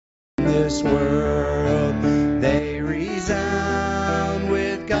this world. They resound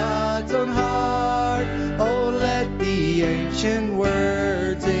with God's own heart. Oh, let the ancient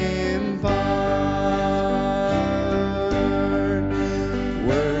words impart.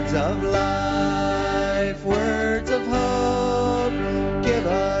 Words of life, words of hope. Give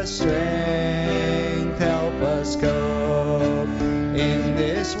us strength, help us cope in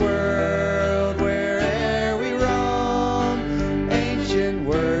this world where'er we roam. Ancient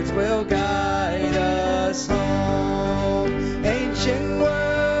words will guide us home. Ancient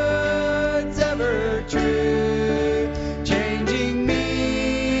words ever true, changing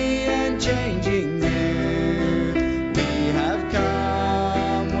me and changing you. We have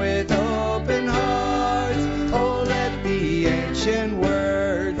come with open hearts. Oh, let the ancient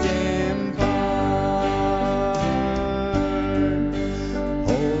words impart.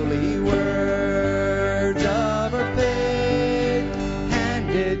 Holy words of our faith,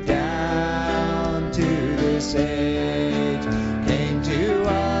 handed down to this age, came to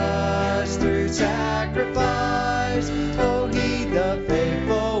us through sacrifice. Oh, heed the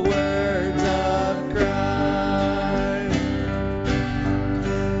faithful words of Christ.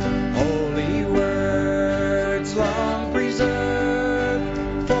 Holy words long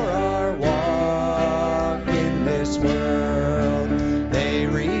preserved for our walk in this world. They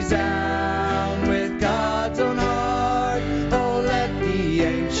resound with God's own heart. Oh, let the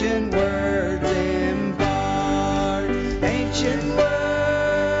ancient words impart. Ancient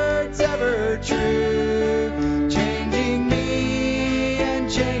words ever true, changing me and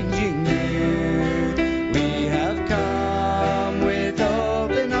changing you. We have come with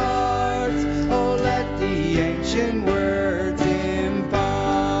open hearts. Oh, let the ancient words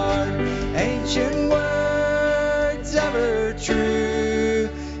impart. Ancient words ever true,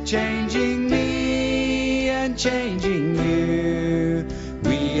 changing me and changing you.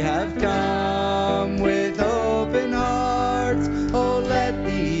 We have come with open hearts. Oh, let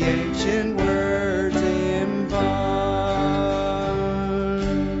the ancient words impart.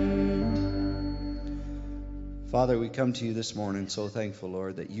 Father, we come to you this morning so thankful,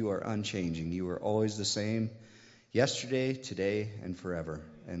 Lord, that you are unchanging. You are always the same, yesterday, today, and forever.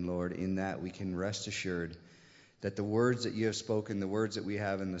 And Lord, in that we can rest assured that the words that you have spoken, the words that we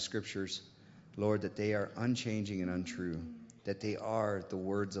have in the scriptures, Lord, that they are unchanging and untrue, that they are the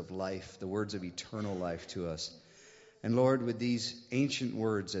words of life, the words of eternal life to us. And Lord, with these ancient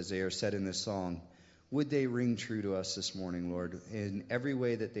words, as they are said in this song, would they ring true to us this morning, Lord, in every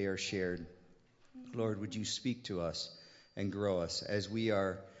way that they are shared. Lord, would you speak to us and grow us as we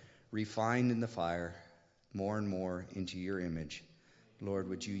are refined in the fire more and more into your image. Lord,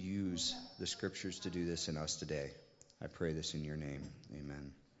 would you use the scriptures to do this in us today? I pray this in your name.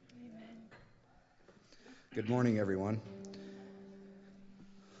 Amen. Amen. Good morning, everyone.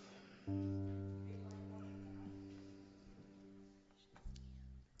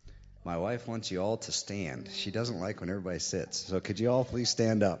 My wife wants you all to stand. She doesn't like when everybody sits. So could you all please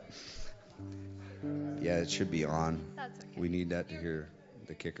stand up? Yeah, it should be on. That's okay. We need that to hear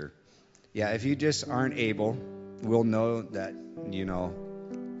the kicker. Yeah, if you just aren't able, we'll know that,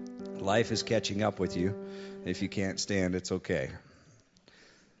 life is catching up with you. If you can't stand, it's okay.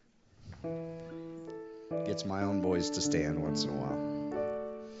 Gets my own boys to stand once in a while.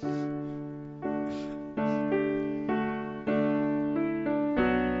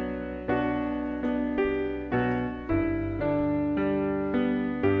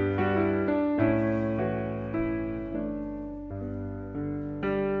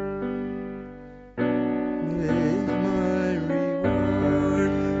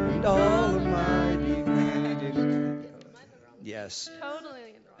 Yes.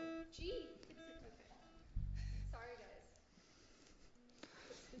 Totally in the wrong. Gee. Sorry,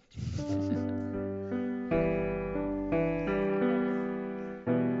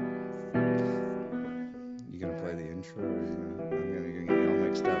 You gonna play the intro? Or I'm gonna get you all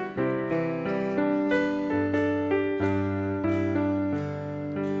mixed up.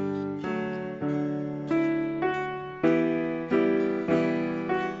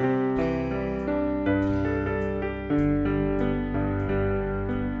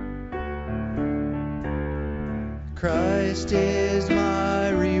 Christ is my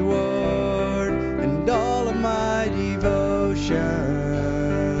reward and all of my devotion.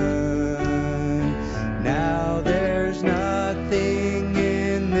 Now there's nothing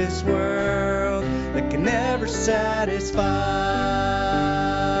in this world that can ever satisfy.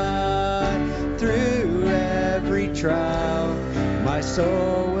 Through every trial, my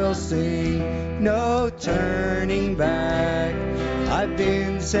soul will sing, no turning back. I've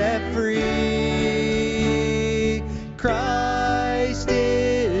been set free. Christ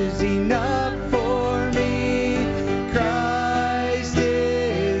is enough.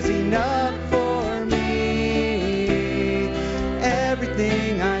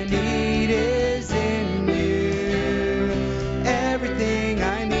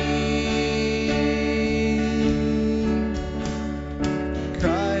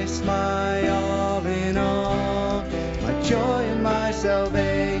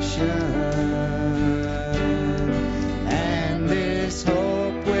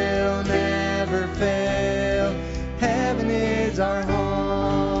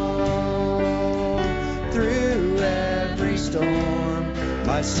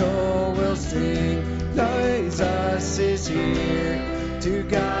 my soul will sing. Jesus is here. To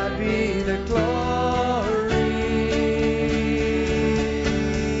God be the glory.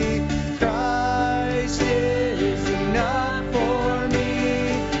 Christ is enough for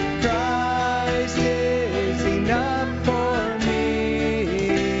me. Christ is enough for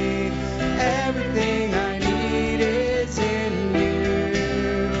me. Everything I need is in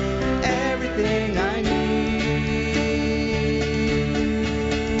you. Everything I need.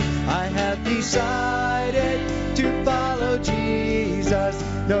 I have decided to follow Jesus.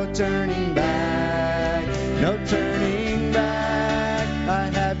 No turning back, no turning back. I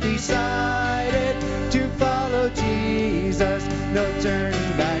have decided to follow Jesus. No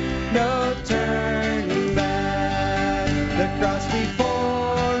turning back, no turning back. The cross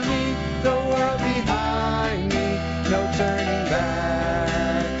before me, the world behind me. No turning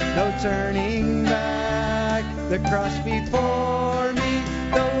back, no turning back. The cross before me,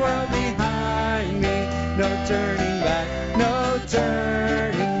 the world behind me. No turning back, no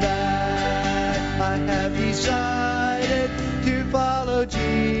turning back. I have decided to follow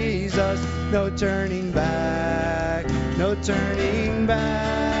Jesus. No turning back, no turning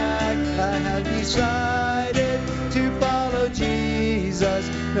back. I have decided to follow Jesus.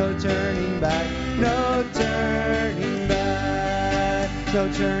 No turning back, no turning back.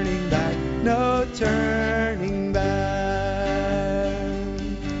 No turning back, no turning back.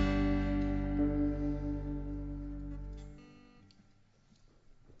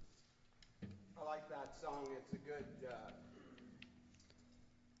 I like that song.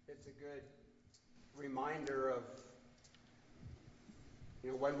 It's a good reminder of,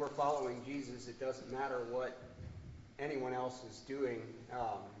 when we're following Jesus, it doesn't matter what anyone else is doing,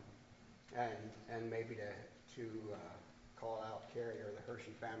 and maybe to call out Carrie or the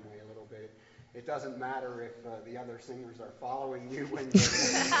Hershey family a little bit. It doesn't matter if the other singers are following you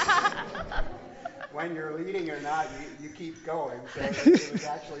when you're leading or not. You keep going. So it was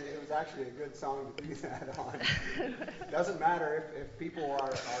actually a good song to do that on. It doesn't matter if people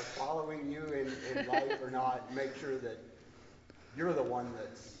are following you in life or not. Make sure that you're the one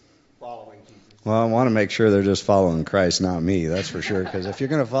that's following Jesus. Well, I want to make sure they're just following Christ, not me, that's for sure, because if you're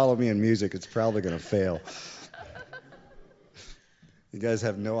going to follow me in music, it's probably going to fail. You guys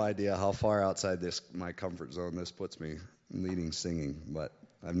have no idea how far outside my comfort zone this puts me leading singing, but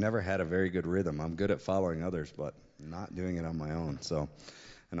I've never had a very good rhythm. I'm good at following others, but not doing it on my own. So,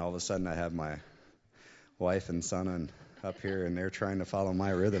 and all of a sudden I have my wife and son up here, and they're trying to follow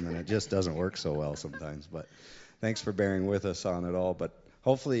my rhythm, and it just doesn't work so well sometimes. But thanks for bearing with us on it all. But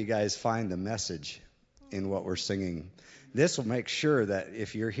hopefully you guys find the message in what we're singing. This will make sure that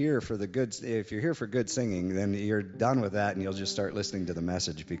if you're here for good singing, then you're done with that and you'll just start listening to the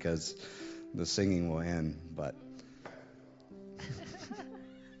message, because the singing will end. But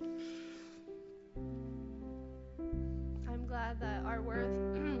I'm glad that our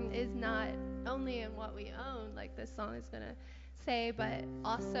worth is not only in what we own, like this song is going to say, but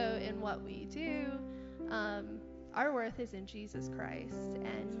also in what we do. Our worth is in Jesus Christ,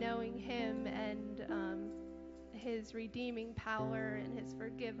 and knowing Him and His redeeming power and His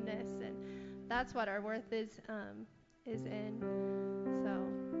forgiveness, and that's what our worth is in. So,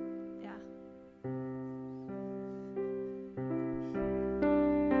 yeah.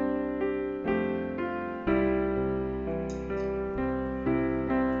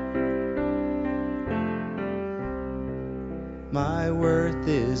 my worth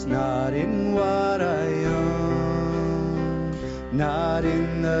is not in what I own, not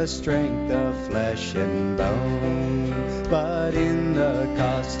in the strength of flesh and bone, but in the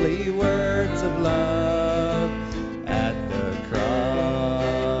costly words of love at the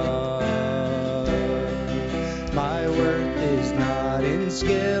cross. My worth is not in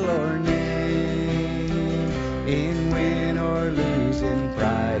skill or name, in win or lose, in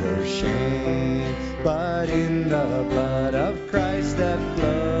pride or shame, but in the blood of Christ that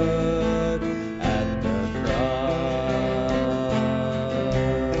flowed at the cross.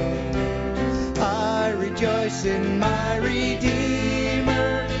 I rejoice in my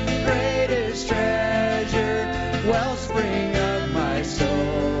Redeemer, greatest treasure, wellspring of my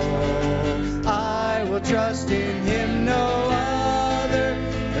soul. I will trust in Him, no other.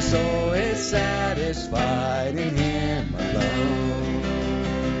 The soul is satisfied in Him alone.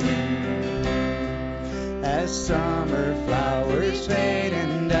 As summer flowers fade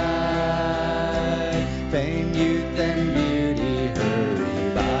and die, fame, youth, and beauty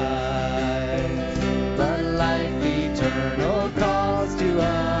hurry by, but life eternal calls to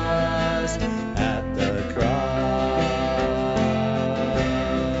us at the cross.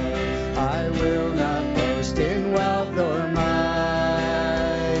 I will not boast in wealth or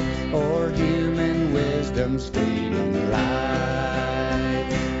might,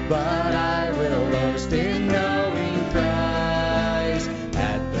 but I will boast in knowing Christ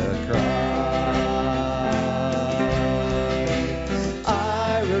at the cross.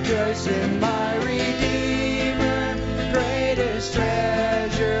 I will rejoice in my Redeemer, greatest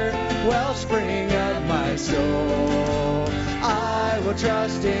treasure, wellspring of my soul. I will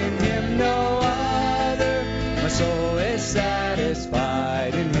trust in him, no other. My soul is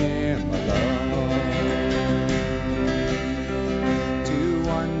satisfied in him alone. Two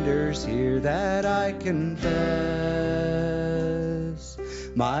wonders here that I confess,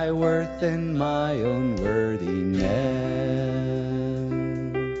 my worth and my own worthiness,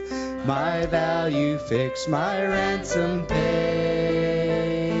 my value fixed, my ransom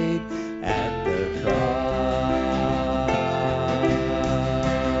paid at the cross.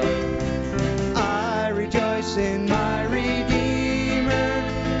 I rejoice in my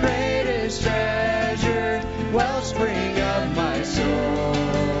Redeemer, greatest treasure, wellspring of my soul.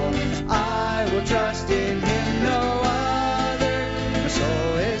 I will trust in him, no other. My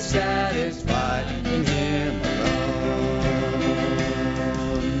soul is satisfied in him alone.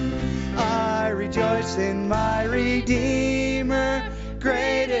 I rejoice in my Redeemer,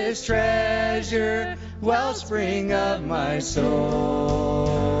 greatest treasure, wellspring of my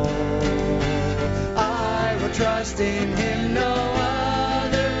soul. I will trust in him, no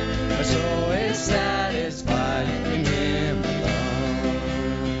other. My soul is satisfied in him alone.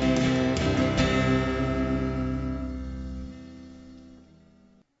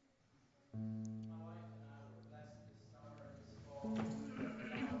 My wife and I were blessed this summer and this fall with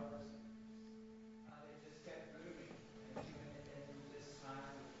flowers. They just kept blooming, and even in this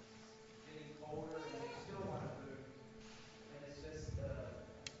time it's getting colder and they still want to bloom. And it's just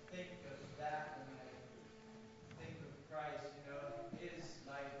think of that when I think of Christ. His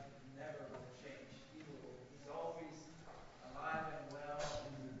life never will change. He's always alive and well,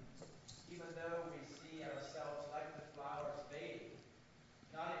 and even though we see ourselves like the flowers fading,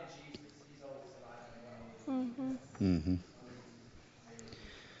 not in Jesus. He's always alive and well. Mm-hmm.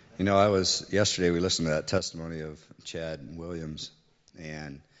 Yesterday we listened to that testimony of Chad Williams,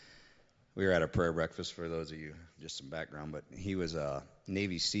 and we were at a prayer breakfast. For those of you, just some background, but he was a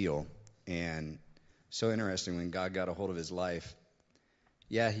Navy SEAL, and so interesting when God got a hold of his life.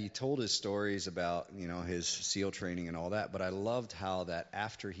 Yeah, he told his stories about, his SEAL training and all that, but I loved how that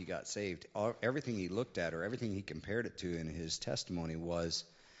after he got saved, everything he looked at or everything he compared it to in his testimony was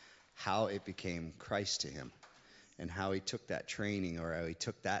how it became Christ to him, and how he took that training or how he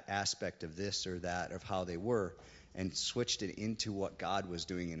took that aspect of this or that of how they were and switched it into what God was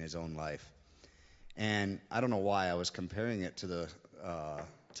doing in his own life. And I don't know why I was comparing it to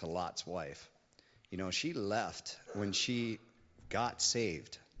Lot's wife. She left when she got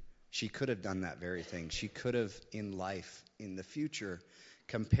saved. She could have done that very thing. She could have, in life, in the future,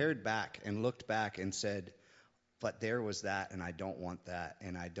 compared back and looked back and said, but there was that, and I don't want that,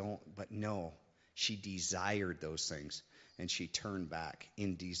 but no, she desired those things, and she turned back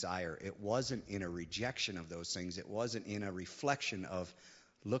in desire. It wasn't in a rejection of those things. It wasn't in a reflection of,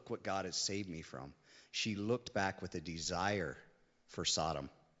 look what God has saved me from. She looked back with a desire for Sodom.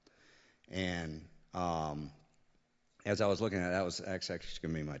 And as I was looking at it, that was actually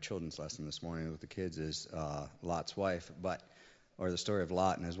going to be my children's lesson this morning with the kids, is Lot's wife, or the story of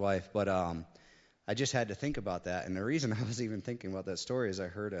Lot and his wife. But I just had to think about that. And the reason I was even thinking about that story is I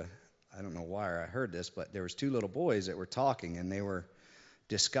don't know why I heard this, but there was two little boys that were talking, and they were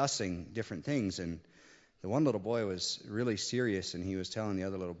discussing different things. And the one little boy was really serious, and he was telling the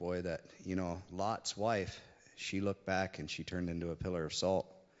other little boy that, Lot's wife, she looked back and she turned into a pillar of salt.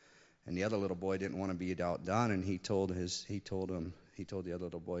 And the other little boy didn't want to be outdone, and he told the other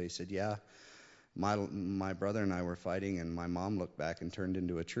little boy, he said, yeah, my brother and I were fighting, and my mom looked back and turned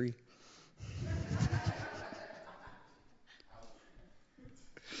into a tree.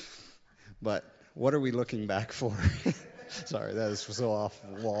 But what are we looking back for? Sorry, that is so off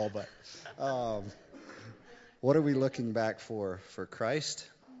the wall, but what are we looking back for? For Christ?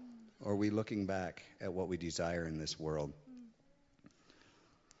 Or are we looking back at what we desire in this world?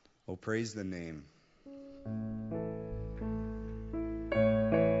 Oh, praise the name.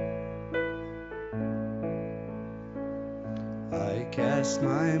 I cast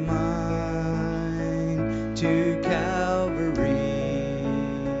my mind to Calvary,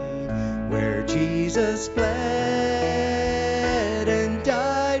 where Jesus bled and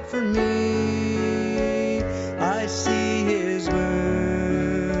died for me. I see his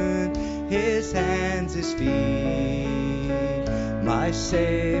wound, his hands, his feet, my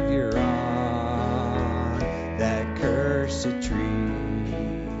Savior on that cursed tree.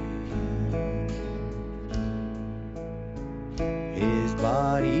 His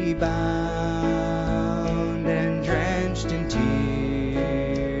body body bound and drenched in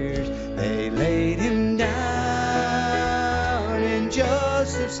tears. They laid him down in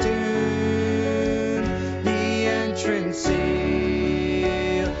Joseph's tomb, the entrance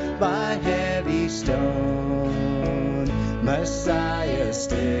sealed by heavy stone. Messiah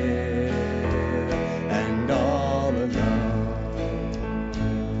still and all alone.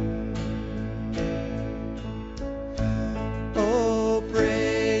 Oh,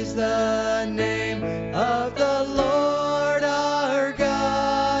 praise the name of the Lord our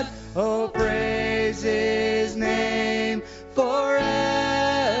God. Oh, praise his name forevermore.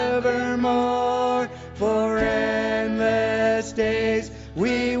 For endless days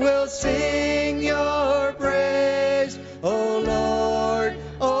we will sing your praise. O Lord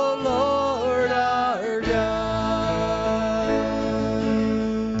our God.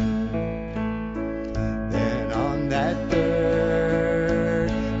 Then on that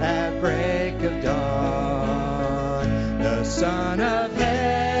third, at break of dawn, the Son of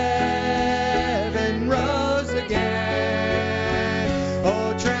Heaven rose again.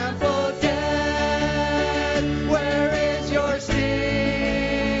 Oh, trample death, where is your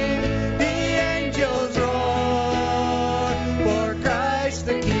sting? The angels roar for Christ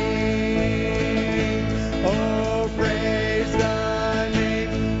the King. Oh, praise the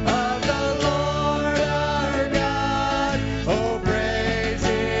name of the Lord our God. Oh, praise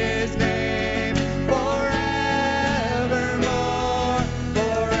his name forevermore.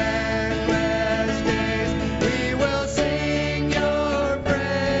 For endless days we will sing your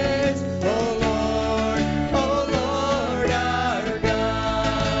praise. Oh, Lord our God.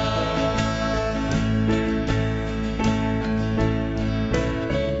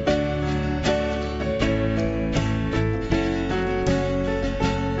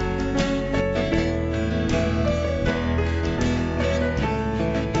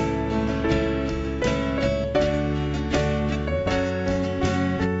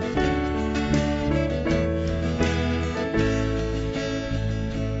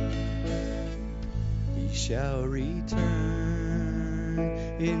 He shall return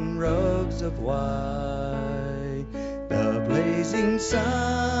in robes of white. The blazing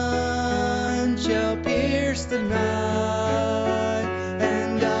sun shall pierce the night,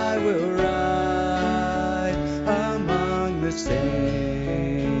 and I will ride among the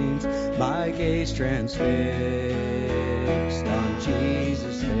saints, my gaze transfixed on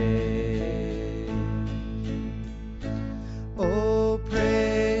Jesus' face. Oh,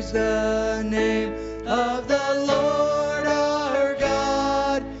 praise the name of the Lord our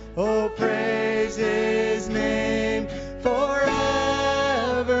God. Oh, praise his name forevermore.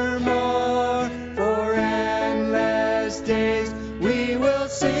 For endless days we will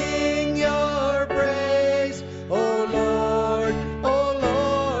sing your praise. Oh, Lord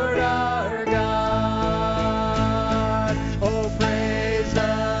our God. Oh, praise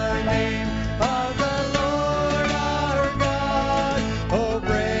the name of the Lord our God. Oh,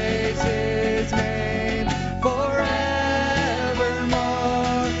 praise his name forevermore.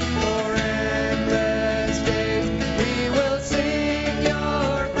 For endless days we will sing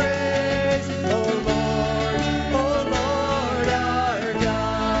your praise. Oh, Lord our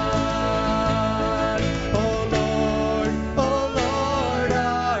God. Oh, Lord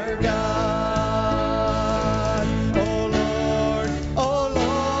our God. Oh,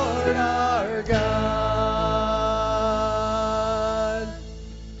 Lord our God.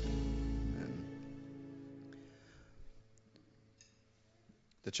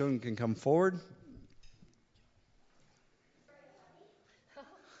 The children can come forward.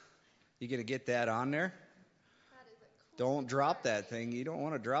 You gonna get that on there? Don't drop that thing. You don't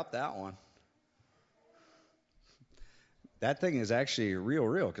want to drop that one. That thing is actually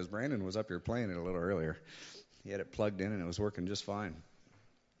real, because Brandon was up here playing it a little earlier. He had it plugged in and it was working just fine.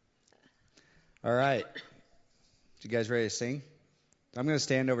 All right. You guys ready to sing? I'm going to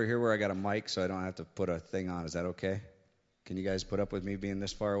stand over here where I got a mic so I don't have to put a thing on. Is that okay? Can you guys put up with me being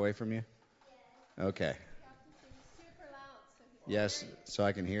this far away from you? Yeah. Okay. Super loud so people Yes, so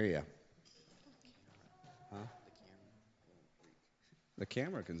I can hear you. Huh? The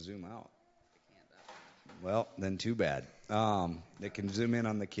camera can zoom out. Well, then too bad. They can zoom in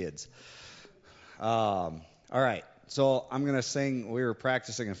on the kids. All right. So I'm going to sing. We were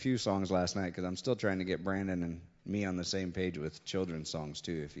practicing a few songs last night because I'm still trying to get Brandon and me on the same page with children's songs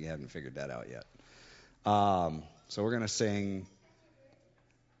too, if you haven't figured that out yet. So we're going to sing.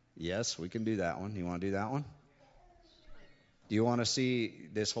 Yes, we can do that one. You want to do that one? Do you want to see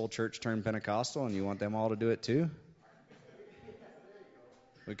this whole church turn Pentecostal and you want them all to do it too?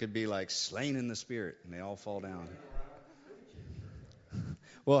 We could be like slain in the spirit and they all fall down.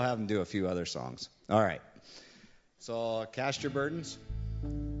 We'll have them do a few other songs. All right. So cast your burdens.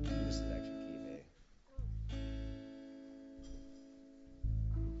 This is actually key,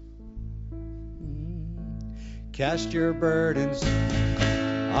 Cast your burdens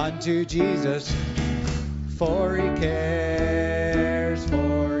unto Jesus, for he cares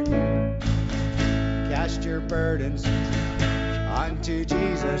for you. Cast your burdens unto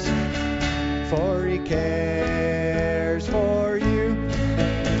Jesus, for he cares for you.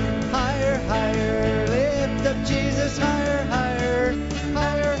 Higher, higher, lift up Jesus, higher, higher,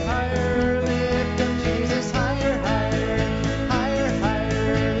 higher, higher, lift up Jesus, higher, higher, higher,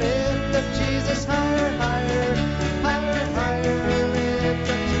 higher, lift up Jesus, higher, higher, higher, higher, lift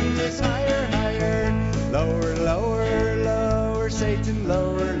up Jesus, higher, higher. Lower, lower, lower, Satan,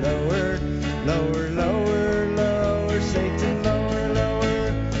 lower, lower, lower, lower, lower, Satan, lower,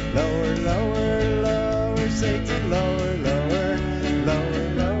 lower, lower, lower, lower, Satan, lower, lower, lower,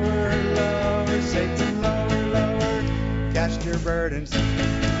 lower, lower, Satan, lower, lower. Cast your burdens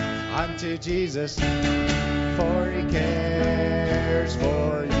unto Jesus, for he cares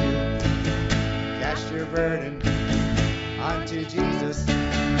for you. Cast your burden unto Jesus,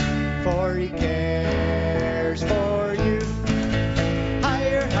 for he cares for you.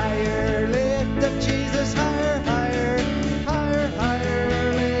 Higher, higher, lift up Jesus, higher, higher, higher,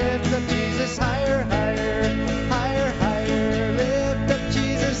 higher, lift up Jesus, higher, higher, higher, higher, lift up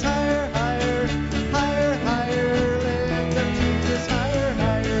Jesus, higher, higher, higher, higher, lift up Jesus, higher,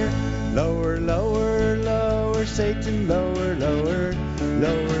 higher. Lower, lower, lower, Satan, lower, lower,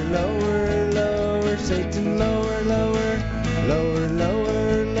 lower, lower, lower, Satan, lower, lower, lower,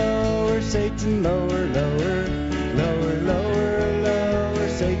 lower, lower, Satan, lower, lower, lower, lower, lower,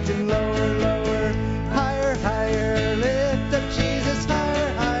 Satan, lower, lower. Higher, higher, lift up Jesus,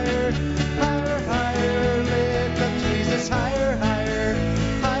 higher, higher, higher, higher, lift up Jesus, higher, higher,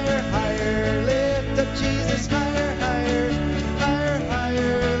 higher, higher, lift up Jesus, higher, higher, higher,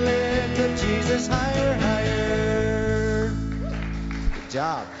 higher, lift up Jesus, higher, higher. Good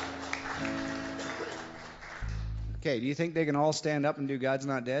job. Okay, do you think they can all stand up and do God's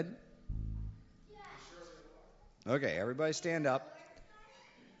Not Dead? Okay, everybody stand up.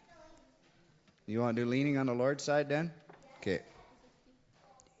 You want to do leaning on the Lord's side then? Okay.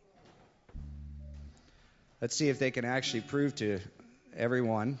 Let's see if they can actually prove to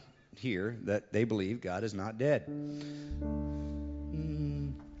everyone here that they believe God is not dead.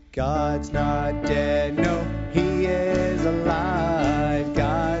 God's not dead, no, he is alive.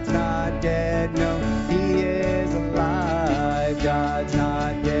 God's not dead, no, he is alive. God's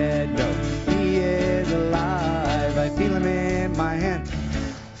not dead, no, he is alive. I feel him in my hand,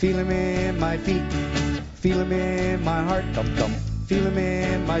 feel him in my feet, feel him in my heart, thump thump, feel him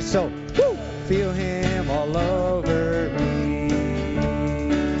in my soul, woo! Feel him all over me.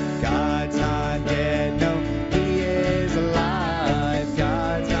 God's not dead, no, he is alive.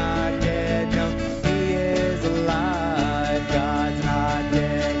 God's not dead, no, he is alive. God's not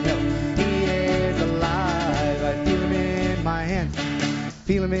dead, no, he is alive. I feel him in my hands,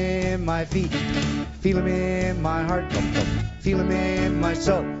 feel him in my feet, feel him in my heart, thump thump, feel him in my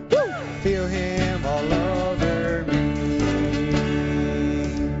soul, woo! Feel him all over me.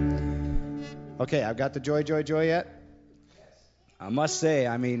 Okay, I've got the joy, joy, joy yet? I must say,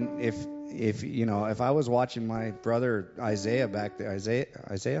 I mean, if you know, if I was watching my brother Isaiah back there,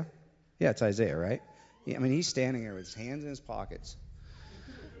 Isaiah? Yeah, it's Isaiah, right? Yeah, I mean, he's standing there with his hands in his pockets,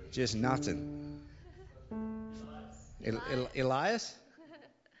 just nothing. Elias?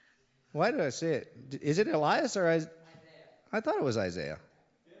 Why did I say it? Is it Elias or Isaiah? I thought it was Isaiah.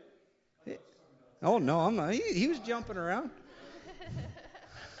 Oh no, I'm not. He was jumping around.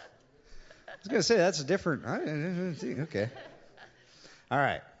 I was gonna say that's different. Okay. All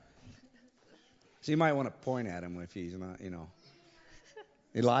right. So you might want to point at him if he's not, you know.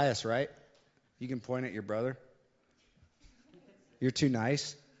 Elias, right? You can point at your brother. You're too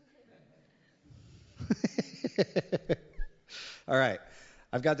nice. All right.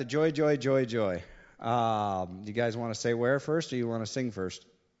 I've got the joy, joy, joy, joy. You guys want to say where first, or you want to sing first?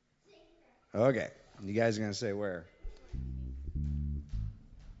 Okay. You guys are going to say where?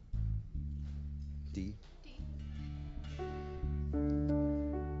 D.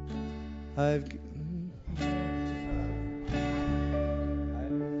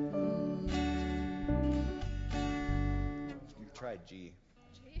 You tried G.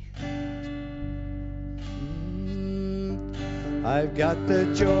 I've got the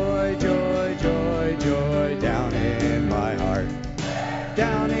joy, joy, joy, joy down in my heart.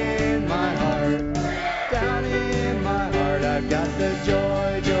 Down in my heart. Down in my heart. I've got the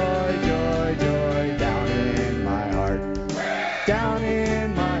joy, joy, joy, joy down in my heart. Down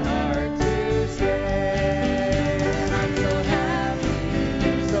in my my heart to stay. And I'm so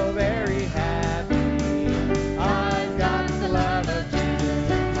happy, so very happy. I've got the love of Jesus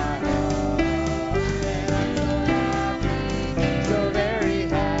in my heart. And I'm so happy, so very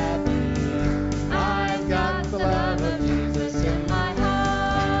happy. I've got the love of Jesus in my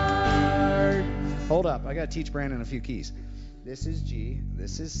heart. Hold up, I got to teach Brandon a few keys. This is G,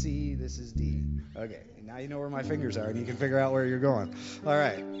 this is C, this is D. Okay, now you know where my fingers are and you can figure out where you're going. All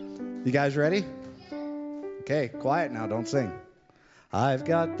right, you guys ready? Okay, quiet now, don't sing. I've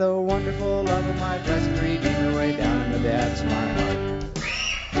got the wonderful love of my blessed Redeemer way down in the depths of my heart.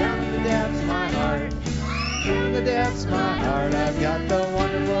 Down in the depths of my heart. Down in the depths of my heart. I've got the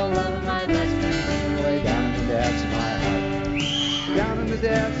wonderful love of my blessed Redeemer way down in the depths of my heart. Down in the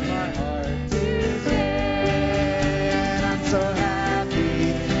depths of my heart to say. And I'm so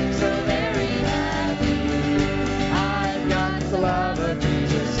happy, so very happy. I've got the love of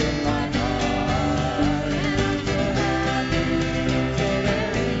Jesus in my heart. And I'm so happy, so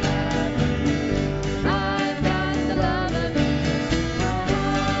very happy. I've got the love of Jesus in my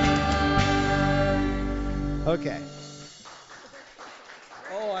heart. Okay.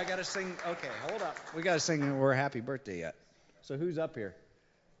 Oh, I gotta sing. Okay, hold up. We gotta sing "We're Happy Birthday" yet. So who's up here?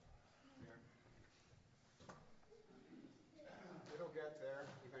 It'll get there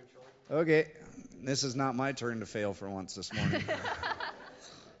eventually. Okay, this is not my turn to fail for once this morning.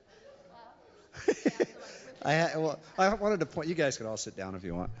 I wanted to point. You guys could all sit down if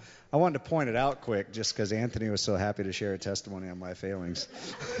you want. I wanted to point it out quick, just because Anthony was so happy to share a testimony on my failings. I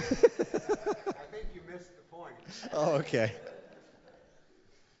think you missed the point. Oh, okay.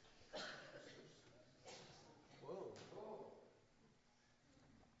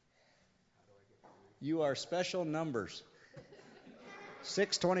 You are special numbers.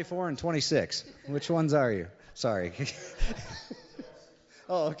 6, 24, and 26. Which ones are you? Sorry.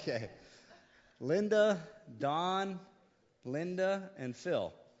 Oh, okay. Linda, Don, Linda, and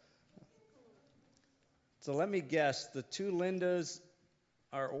Phil. So let me guess, the two Lindas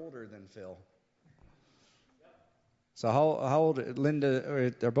are older than Phil. So how old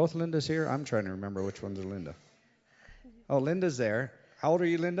Linda? Are both Lindas here? I'm trying to remember which one's are Linda. Oh, Linda's there. How old are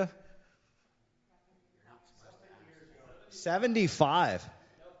you, Linda? 75.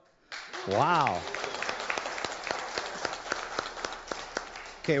 Wow.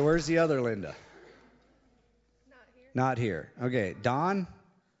 Okay, where's the other Linda? Not here. Okay, Don?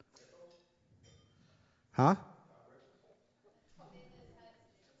 Huh?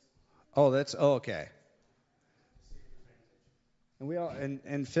 Oh, okay. And we all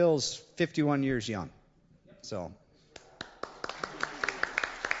and Phil's 51 years young. So.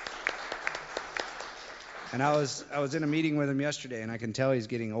 And I was in a meeting with him yesterday, and I can tell he's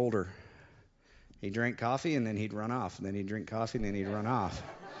getting older. He drank coffee, and then he'd run off, and then he'd drink coffee, and then he'd run off.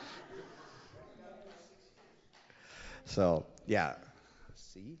 So, yeah.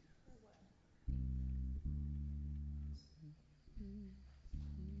 See?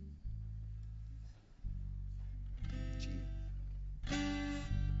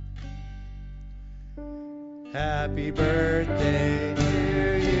 Happy birthday to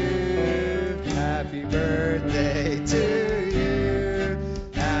you. Happy birthday to you.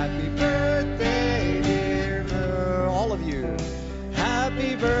 Happy birthday, dear Moo. All of you.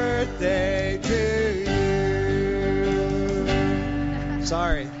 Happy birthday to you.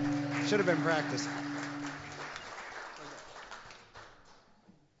 Sorry. Should have been practiced.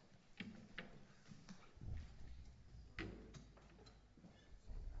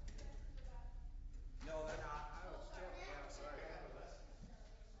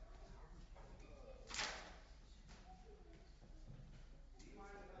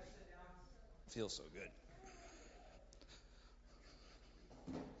 Feels so good.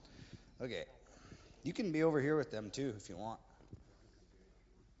 Okay. You can be over here with them too if you want.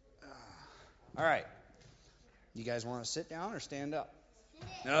 All right. You guys want to sit down or stand up?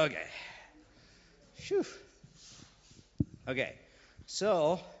 Okay. Phew. Okay.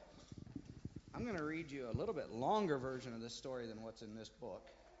 So, I'm going to read you a little bit longer version of this story than what's in this book.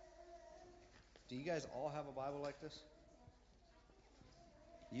 Do you guys all have a Bible like this?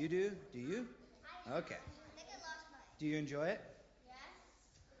 You do? Do you? Okay. Do you enjoy it?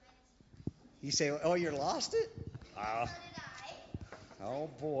 You say, oh, you lost it? Oh,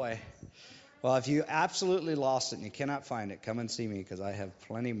 boy. Well, if you absolutely lost it and you cannot find it, come and see me because I have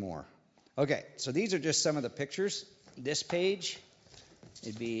plenty more. Okay, so these are just some of the pictures. This page,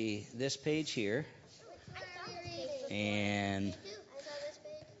 it'd be this page here. And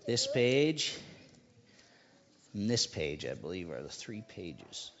this page, and this page, I believe, are the 3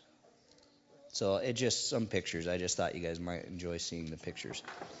 pages. So it's just some pictures. I just thought you guys might enjoy seeing the pictures.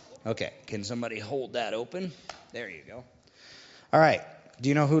 Okay, can somebody hold that open? There you go. All right. Do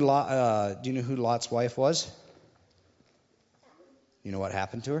you know who Lot's wife was? You know what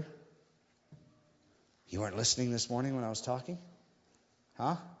happened to her? You weren't listening this morning when I was talking?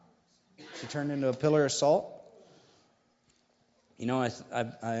 Huh? She turned into a pillar of salt? You know,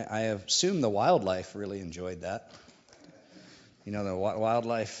 I assume the wildlife really enjoyed that. You know, the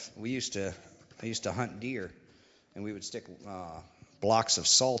wildlife, I used to hunt deer, and we would stick blocks of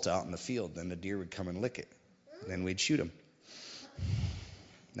salt out in the field, then the deer would come and lick it. Then we'd shoot them.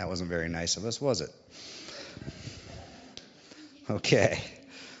 That wasn't very nice of us, was it? Okay.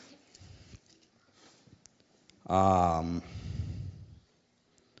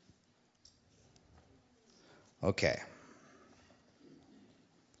 Okay.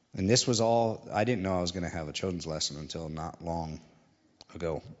 And this was all, I didn't know I was going to have a children's lesson until not long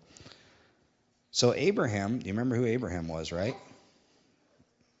ago. So Abraham, do you remember who Abraham was, right?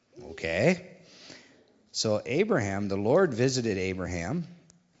 Okay. So Abraham, the Lord visited Abraham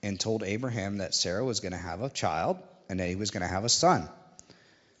and told Abraham that Sarah was going to have a child and that he was going to have a son.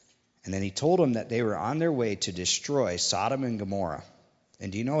 And then he told him that they were on their way to destroy Sodom and Gomorrah.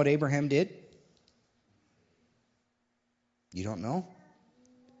 And do you know what Abraham did? You don't know?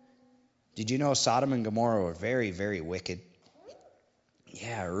 Did you know Sodom and Gomorrah were very, very wicked?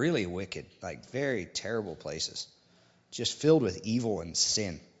 Yeah, really wicked. Like very terrible places. Just filled with evil and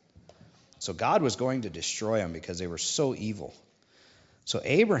sin. So God was going to destroy them because they were so evil. So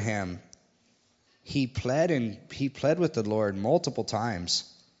Abraham, he pled with the Lord multiple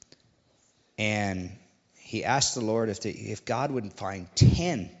times. And he asked the Lord if God would find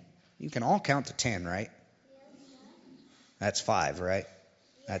 10. You can all count to 10, right? That's 5, right?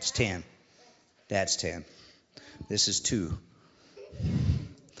 That's 10. That's 10. This is 2.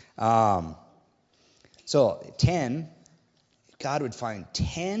 So 10, God would find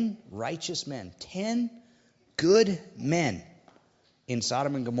 10 righteous men, 10 good men in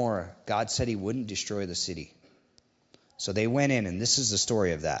Sodom and Gomorrah. God said he wouldn't destroy the city. So they went in, and this is the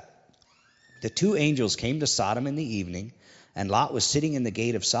story of that. The 2 angels came to Sodom in the evening, and Lot was sitting in the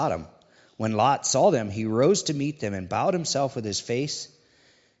gate of Sodom. When Lot saw them, he rose to meet them and bowed himself with his face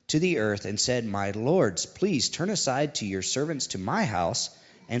to the earth and said, "My lords, please turn aside to your servants to my house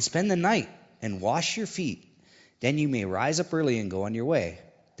and spend the night and wash your feet. Then you may rise up early and go on your way."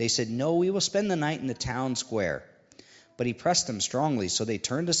 They said, "No, we will spend the night in the town square." But he pressed them strongly, so they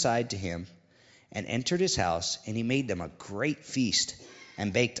turned aside to him and entered his house, and he made them a great feast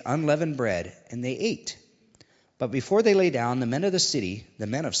and baked unleavened bread, and they ate. But before they lay down, the men of the city, the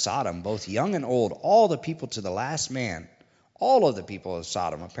men of Sodom, both young and old, all the people to the last man, all of the people of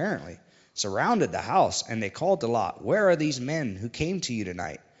Sodom apparently, surrounded the house, and they called to Lot, "Where are these men who came to you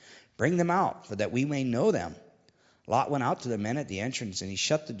tonight? Bring them out, for that we may know them." Lot went out to the men at the entrance, and he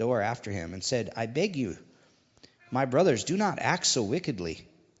shut the door after him and said, "I beg you, my brothers, do not act so wickedly.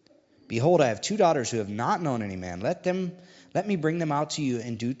 Behold, I have 2 daughters who have not known any man. Let me bring them out to you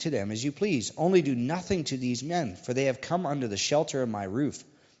and do to them as you please. Only do nothing to these men, for they have come under the shelter of my roof."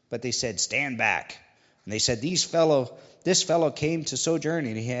 But they said, "Stand back." And they said, This fellow came to sojourn,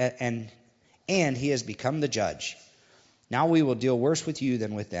 and he has become the judge. Now we will deal worse with you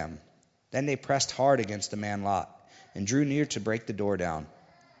than with them. Then they pressed hard against the man Lot, and drew near to break the door down.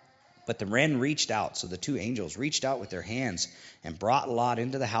 But the men reached out, so the 2 angels reached out with their hands and brought Lot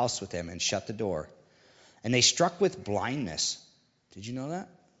into the house with them and shut the door. And they struck with blindness. Did you know that?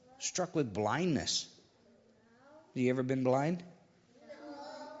 Struck with blindness. Have you ever been blind? No.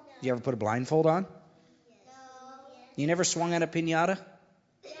 Did you ever put a blindfold on? No. You never swung at a piñata?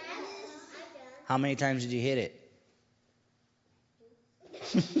 Yes. How many times did you hit it?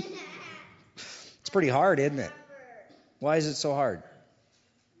 It's pretty hard, isn't it? Why is it so hard?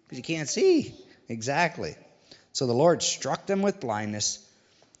 Because you can't see. Exactly. So the Lord struck them with blindness,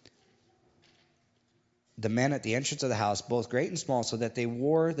 the men at the entrance of the house, both great and small, so that they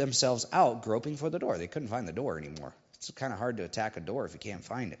wore themselves out groping for the door. They couldn't find the door anymore. It's kind of hard to attack a door if you can't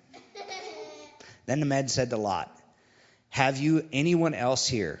find it. Then the men said to Lot, "Have you anyone else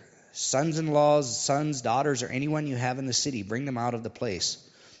here? Sons-in-laws, sons, daughters, or anyone you have in the city, bring them out of the place.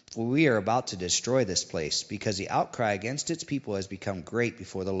 For we are about to destroy this place, because the outcry against its people has become great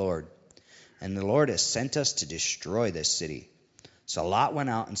before the Lord. And the Lord has sent us to destroy this city." So Lot went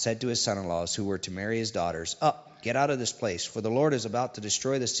out and said to his son-in-laws who were to marry his daughters, "Up, get out of this place, for the Lord is about to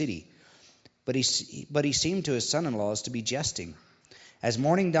destroy the city." But he seemed to his son-in-laws to be jesting. As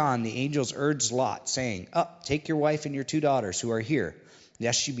morning dawned, the angels urged Lot, saying, "Up, take your wife and your 2 daughters who are here,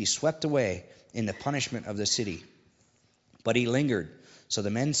 lest you be swept away in the punishment of the city." But he lingered. So the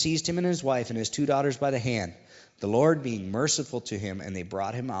men seized him and his wife and his 2 daughters by the hand, the Lord being merciful to him, and they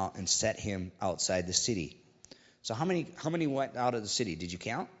brought him out and set him outside the city. So how many went out of the city? Did you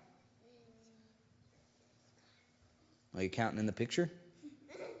count? Are you counting in the picture?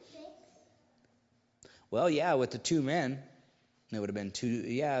 6. Well, yeah, with the 2 men, it would have been 2.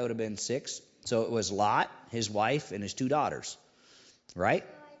 Yeah, it would have been 6. So it was Lot, his wife, and his 2 daughters, right? So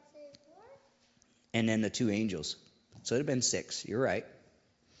I'd say 4. And then the 2 angels. So it would have been 6. You're right.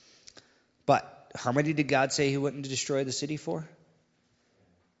 But how many did God say he wouldn't destroy the city for?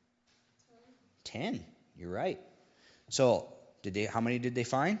 10. You're right. So how many did they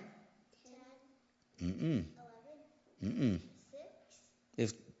find? 10. 11.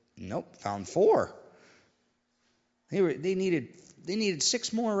 6. Nope, found 4. They needed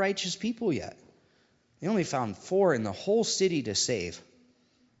 6 more righteous people yet. They only found 4 in the whole city to save.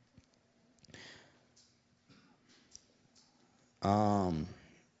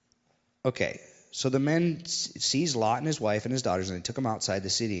 Okay, so the men seized Lot and his wife and his daughters, and they took them outside the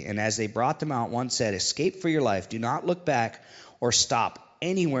city. And as they brought them out, one said, "Escape for your life. Do not look back or stop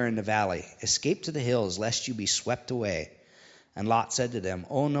anywhere in the valley. Escape to the hills, lest you be swept away." And Lot said to them,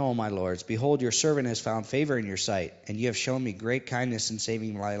 "Oh no, my lords, behold, your servant has found favor in your sight, and you have shown me great kindness in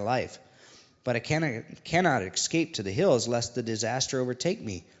saving my life. But I cannot escape to the hills, lest the disaster overtake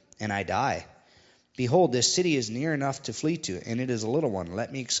me, and I die. Behold, this city is near enough to flee to, and it is a little one.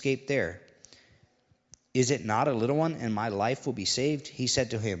 Let me escape there. Is it not a little one, and my life will be saved?" He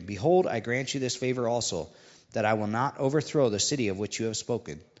said to him, "Behold, I grant you this favor also, that I will not overthrow the city of which you have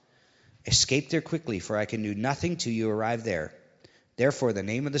spoken. Escape there quickly, for I can do nothing till you arrive there." Therefore, the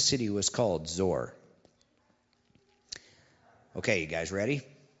name of the city was called Zor. Okay, you guys ready?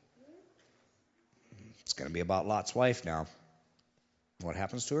 It's going to be about Lot's wife now. What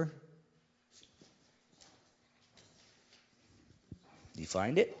happens to her? Do you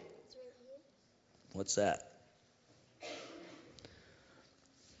find it? What's that?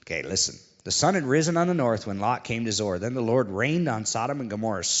 Okay, listen. The sun had risen on the north when Lot came to Zor. Then the Lord rained on Sodom and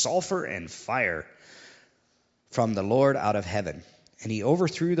Gomorrah sulfur and fire from the Lord out of heaven. And he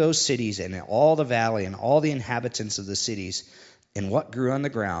overthrew those cities and all the valley and all the inhabitants of the cities and what grew on the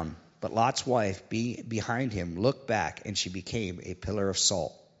ground. But Lot's wife, behind him, looked back, and she became a pillar of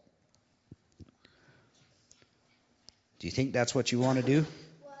salt. Do you think that's what you want to do?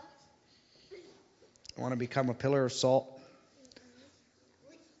 What? Want to become a pillar of salt?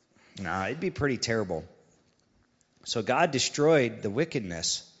 No, it'd be pretty terrible. So God destroyed the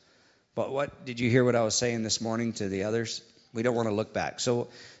wickedness. But did you hear what I was saying this morning to the others? We don't want to look back. So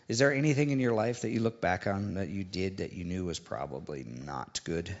is there anything in your life that you look back on that you did that you knew was probably not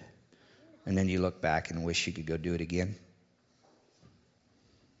good? And then you look back and wish you could go do it again?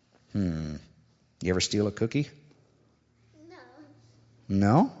 You ever steal a cookie? No.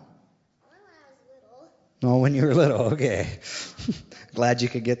 No? Only when I was little. Oh, when you were little. Okay. Glad you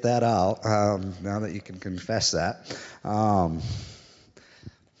could get that out, now that you can confess that. You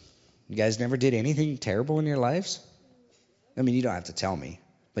guys never did anything terrible in your lives? I mean, you don't have to tell me,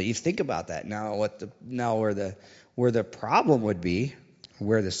 but you think about that. Now, where the problem would be,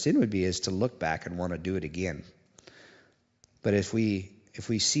 where the sin would be, is to look back and want to do it again. But if we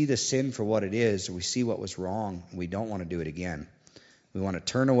see the sin for what it is, or we see what was wrong, we don't want to do it again. We want to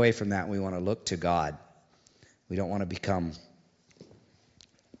turn away from that, and we want to look to God. We don't want to become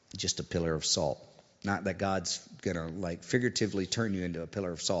just a pillar of salt. Not that God's going to figuratively turn you into a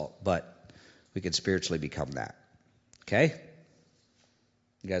pillar of salt, but we could spiritually become that. Okay?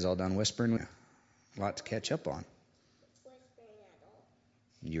 You guys all done whispering? A lot to catch up on. Whispering at all.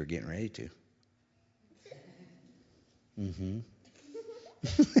 You were getting ready to.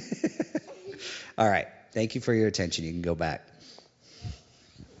 All right. Thank you for your attention. You can go back.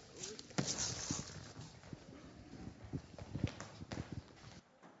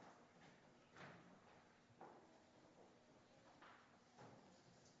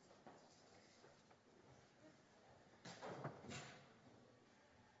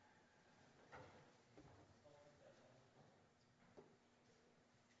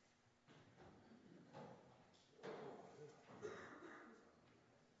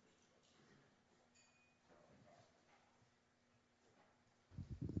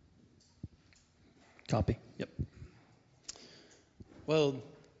 Copy. Yep. Well, a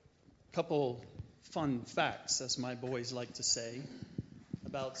couple fun facts, as my boys like to say,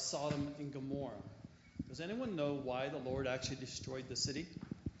 about Sodom and Gomorrah. Does anyone know why the Lord actually destroyed the city?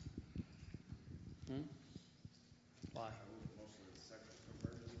 Why?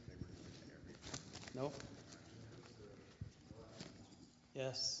 Nope.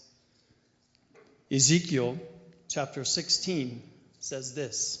 Yes. Ezekiel chapter 16, says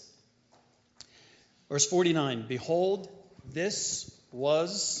this. Verse 49, behold, this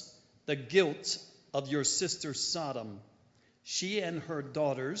was the guilt of your sister Sodom. She and her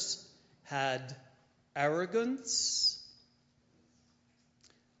daughters had arrogance,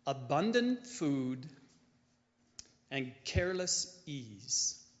 abundant food, and careless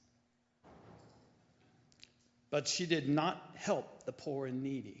ease. But she did not help the poor and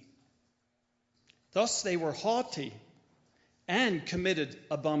needy. Thus they were haughty and committed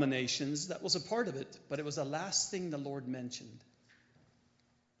abominations. That was a part of it, but it was the last thing the Lord mentioned.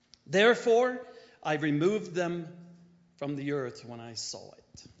 Therefore, I removed them from the earth when I saw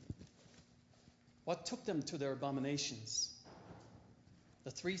it. What took them to their abominations?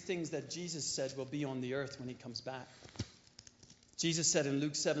 The three things that Jesus said will be on the earth when he comes back. Jesus said in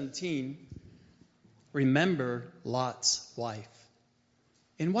Luke 17, remember Lot's wife.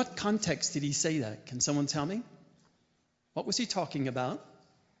 In what context did he say that? Can someone tell me? What was he talking about?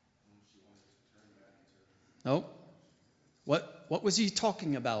 No. What was he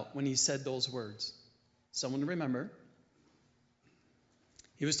talking about when he said those words? Someone remember?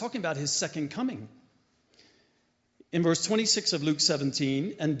 He was talking about his second coming. In verse 26 of Luke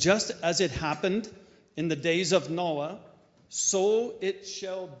 17, and just as it happened in the days of Noah, so it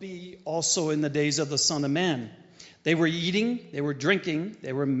shall be also in the days of the Son of Man. They were eating, they were drinking,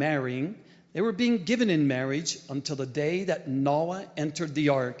 they were marrying, they were being given in marriage until the day that Noah entered the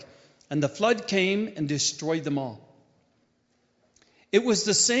ark, and the flood came and destroyed them all. It was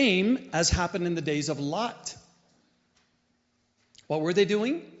the same as happened in the days of Lot. What were they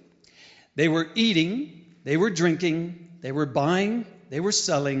doing? They were eating, they were drinking, they were buying, they were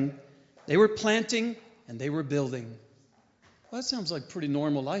selling, they were planting, and they were building. Well, that sounds like pretty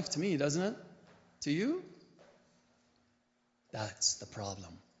normal life to me, doesn't it? To you? That's the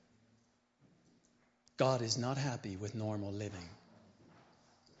problem. God is not happy with normal living.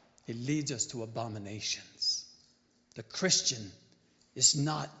 It leads us to abominations. The Christian is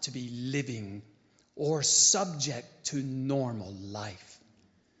not to be living or subject to normal life.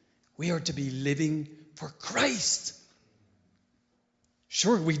 We are to be living for Christ.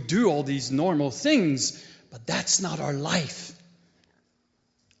 Sure, we do all these normal things, but that's not our life.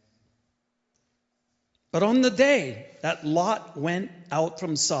 But on the day that Lot went out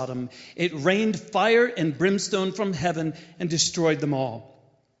from Sodom, it rained fire and brimstone from heaven and destroyed them all.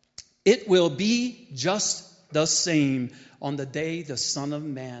 It will be just the same on the day the Son of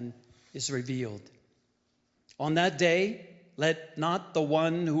Man is revealed. On that day, let not the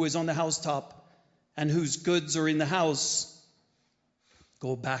one who is on the housetop and whose goods are in the house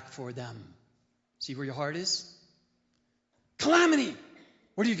go back for them. See where your heart is? Calamity!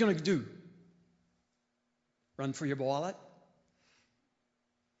 What are you going to do? Run for your wallet?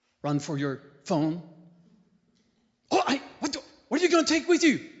 Run for your phone? What are you going to take with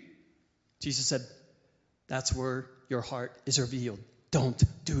you? Jesus said, that's where your heart is revealed. Don't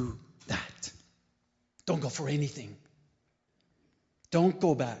do that. Don't go for anything. Don't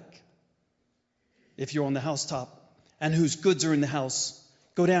go back. If you're on the housetop and whose goods are in the house,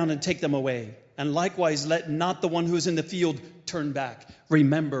 go down and take them away. And likewise, let not the one who is in the field turn back.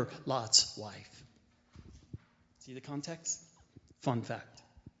 Remember Lot's wife. See the context? Fun fact.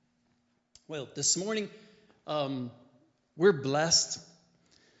 Well, this morning, we're blessed.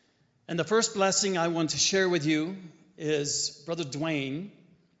 And the first blessing I want to share with you is Brother Dwayne.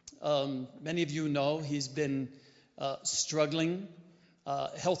 Many of you know he's been struggling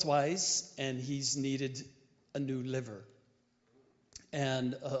health-wise, and he's needed a new liver.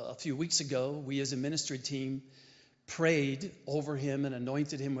 And a few weeks ago, we as a ministry team prayed over him and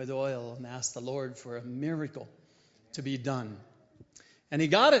anointed him with oil and asked the Lord for a miracle to be done. And he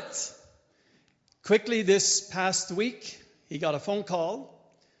got it. Quickly this past week, he got a phone call,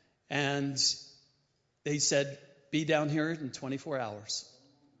 and they said, be down here in 24 hours.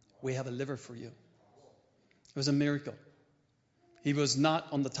 We have a liver for you. It was a miracle. He was not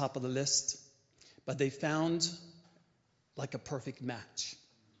on the top of the list, but they found like a perfect match.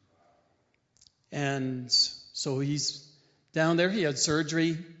 And so he's down there. He had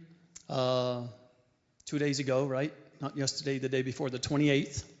surgery 2 days ago, right? Not yesterday, the day before, the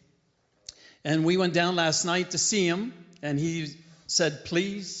 28th. And we went down last night to see him, and he said,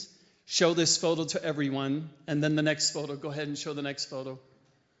 please show this photo to everyone. And then the next photo, go ahead and show the next photo.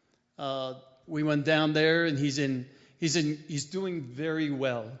 We went down there, and he's doing very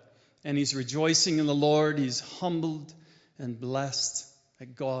well. And he's rejoicing in the Lord. He's humbled and blessed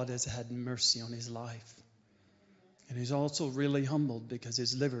that God has had mercy on his life. And he's also really humbled because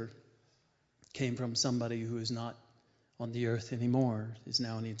his liver came from somebody who is not on the earth anymore, is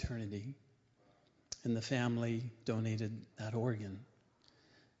now in eternity. And the family donated that organ.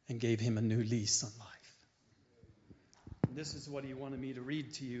 and gave him a new lease on life. And this is what he wanted me to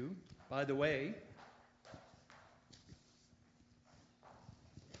read to you. By the way,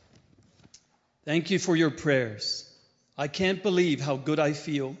 thank you for your prayers. I can't believe how good I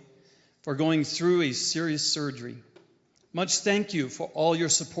feel for going through a serious surgery. Much thank you for all your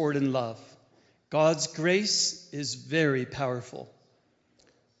support and love. God's grace is very powerful.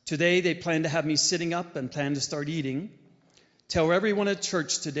 Today they plan to have me sitting up and plan to start eating. Tell everyone at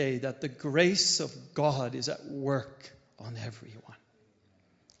church today that the grace of God is at work on everyone.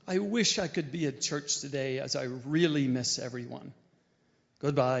 I wish I could be at church today, as I really miss everyone.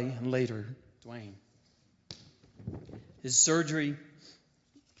 Goodbye, and later, Dwayne. His surgery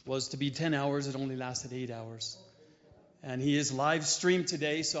was to be 10 hours. It only lasted 8 hours. And he is live streamed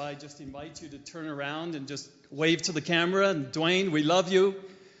today, so I just invite you to turn around and just wave to the camera. And Dwayne, we love you.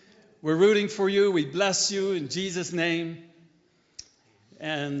 We're rooting for you. We bless you in Jesus' name.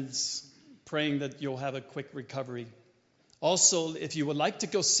 And praying that you'll have a quick recovery. Also, if you would like to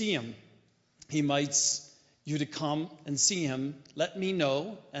go see him, he invites you to come and see him. Let me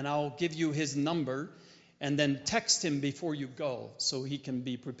know, and I'll give you his number. And then text him before you go, so he can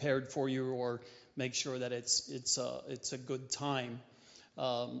be prepared for you, or make sure that it's a good time.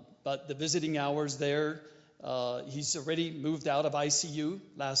 But the visiting hours there, he's already moved out of ICU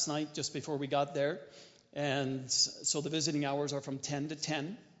last night, just before we got there. And so the visiting hours are from 10 to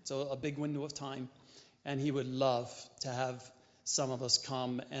 10, so a big window of time. And he would love to have some of us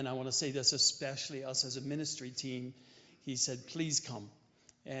come. And I want to say this, especially us as a ministry team. He said, please come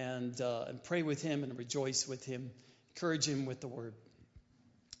and pray with him and rejoice with him. Encourage him with the word.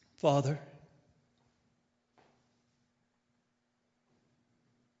 Father,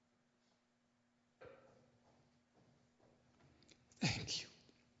 thank you.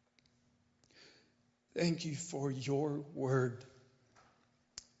 Thank you for your word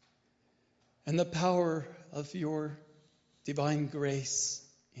and the power of your divine grace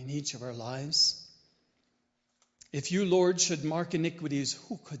in each of our lives. If you, Lord, should mark iniquities,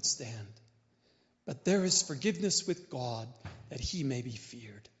 who could stand? But there is forgiveness with God, that he may be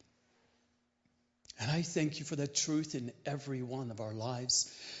feared. And I thank you for that truth in every one of our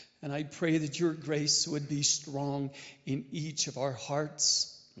lives. And I pray that your grace would be strong in each of our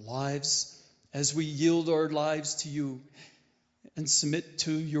hearts, lives, as we yield our lives to you and submit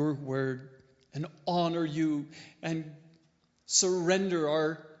to your word and honor you and surrender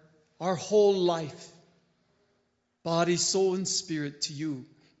our whole life, body, soul, and spirit to you.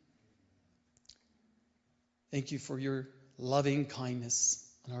 Thank you for your loving kindness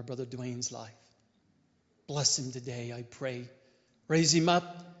on our brother Dwayne's life. Bless him today, I pray. Raise him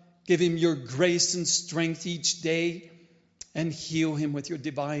up. Give him your grace and strength each day. And heal him with your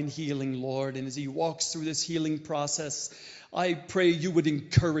divine healing, Lord. And as he walks through this healing process, I pray you would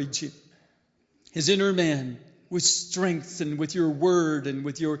encourage him, his inner man, with strength and with your word and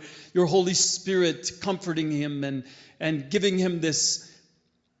with your Holy Spirit comforting him and giving him this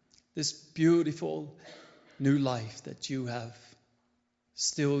beautiful new life that you have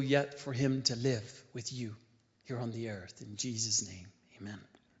still yet for him to live with you here on the earth. In Jesus' name, amen.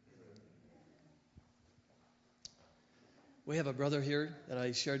 We have a brother here that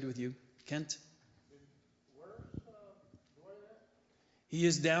I shared with you, Kent. He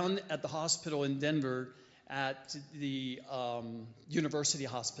is down at the hospital in Denver at the University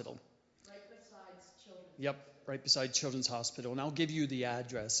Hospital. Right beside Children's. Yep, right beside Children's Hospital. And I'll give you the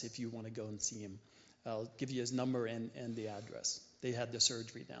address if you want to go and see him. I'll give you his number and the address. They had the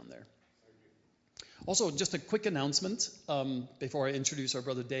surgery down there. Also, just a quick announcement before I introduce our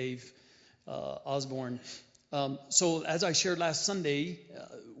brother Dave Osborne. So as I shared last Sunday,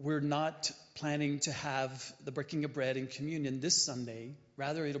 we're not planning to have the breaking of bread and communion this Sunday.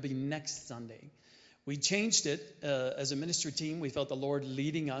 Rather, it'll be next Sunday. We changed it as a ministry team. We felt the Lord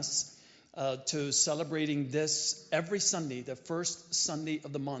leading us to celebrating this every Sunday, the first Sunday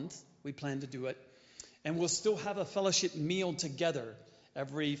of the month. We plan to do it. And we'll still have a fellowship meal together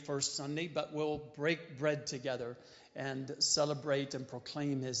every first Sunday, but we'll break bread together and celebrate and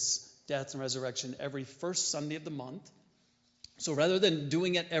proclaim his death and resurrection every first Sunday of the month. So rather than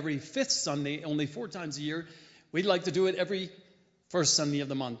doing it every fifth Sunday, only 4 times a year, we'd like to do it every first Sunday of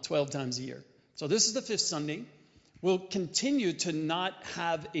the month, 12 times a year. So this is the 5th Sunday. We'll continue to not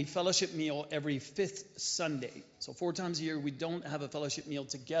have a fellowship meal every 5th Sunday. So 4 times a year, we don't have a fellowship meal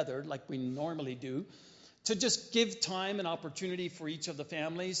together like we normally do, to just give time and opportunity for each of the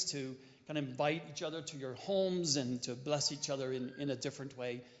families to kind of invite each other to your homes and to bless each other in a different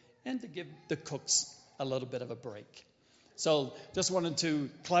way, and to give the cooks a little bit of a break. So just wanted to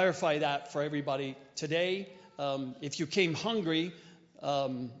clarify that for everybody today. If you came hungry,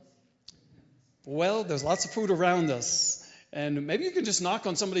 Well, there's lots of food around us. And maybe you can just knock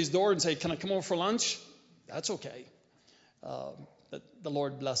on somebody's door and say, "Can I come over for lunch?" That's okay. But the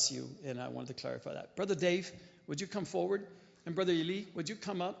Lord bless you, and I wanted to clarify that. Brother Dave, would you come forward? And Brother Eli, would you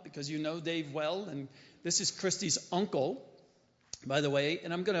come up, because you know Dave well, and this is Christy's uncle, by the way.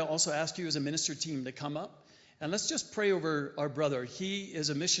 And I'm going to also ask you as a minister team to come up. And let's just pray over our brother. He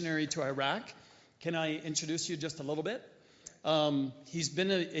is a missionary to Iraq. Can I introduce you just a little bit? He's been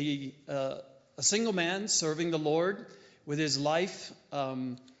a single man serving the Lord with his life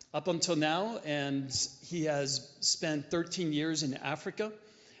up until now, and he has spent 13 years in Africa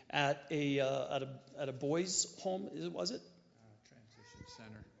at a boys' home. Was it?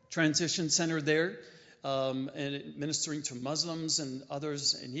 Transition center there, and ministering to Muslims and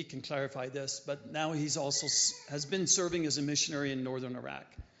others, and he can clarify this. But now he's also has been serving as a missionary in northern Iraq,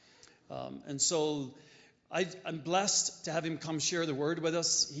 and so I'm blessed to have him come share the word with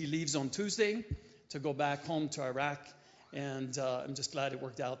us. He leaves on Tuesday to go back home to Iraq, and I'm just glad it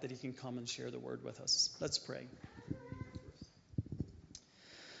worked out that he can come and share the word with us. Let's pray.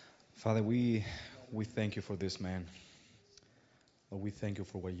 Father, we thank you for this man. Lord, we thank you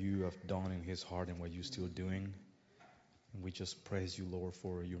for what you have done in his heart and what you're still doing. And we just praise you, Lord,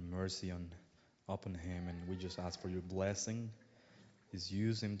 for your mercy upon him. And we just ask for your blessing. Just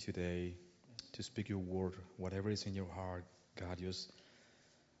use him today to speak your word. Whatever is in your heart, God, just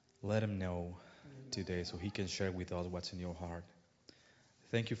let him know today so he can share with us what's in your heart.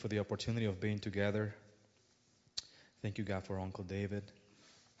 Thank you for the opportunity of being together. Thank you, God, for Uncle David.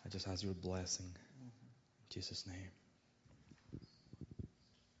 I just ask your blessing. In Jesus' name.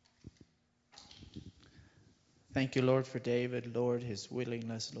 Thank you, Lord, for David, Lord, his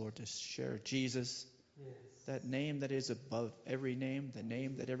willingness, Lord, to share Jesus. Yes. That name that is above every name, the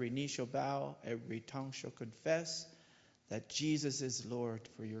name that every knee shall bow, every tongue shall confess that Jesus is Lord,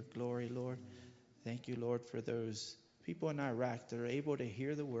 for your glory, Lord. Thank you, Lord, for those people in Iraq that are able to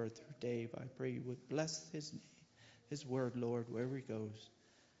hear the word through Dave. I pray you would bless his word, Lord, wherever he goes.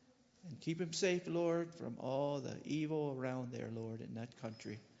 And keep him safe, Lord, from all the evil around there, Lord, in that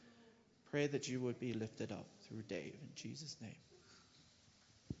country. Pray that you would be lifted up through Dave, in Jesus' name.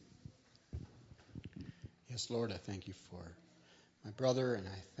 Yes, Lord, I thank you for my brother, and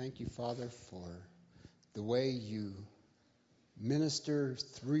I thank you, Father, for the way you minister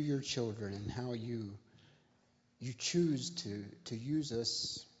through your children and how you choose to use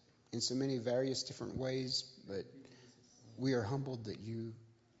us in so many various different ways, but we are humbled that you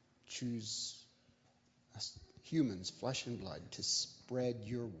choose us humans, flesh and blood, to spread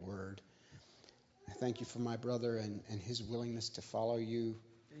your word. I thank you for my brother and his willingness to follow you.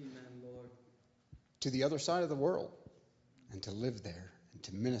 Amen, Lord. To the other side of the world and to live there and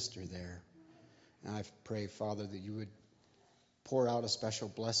to minister there. And I pray, Father, that you would pour out a special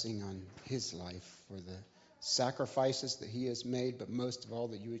blessing on his life for the sacrifices that he has made, but most of all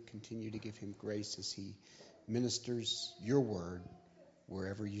that you would continue to give him grace as he ministers your word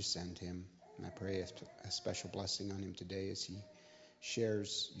wherever you send him. And I pray a special blessing on him today as he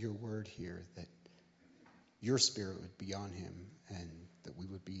shares your word here, that your spirit would be on him and that we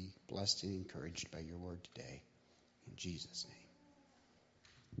would be blessed and encouraged by your word today. In Jesus'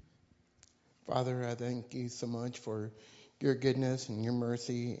 name. Father, I thank you so much for your goodness and your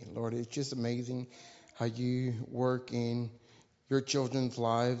mercy. Lord, it's just amazing how you work in your children's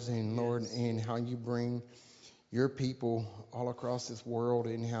lives, and Lord, and how you bring your people all across this world,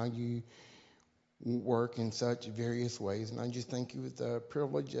 and how you work in such various ways. And I just thank you for the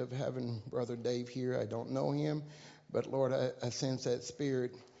privilege of having Brother Dave here. I don't know him, but Lord, I sense that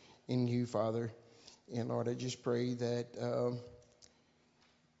spirit in you, Father. And Lord, I just pray that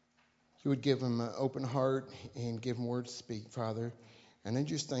you would give him an open heart and give him words to speak, Father. And I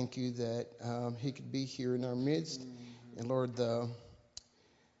just thank you that he could be here in our midst. And Lord,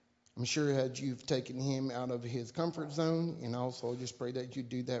 I'm sure that you've taken him out of his comfort zone, and also just pray that you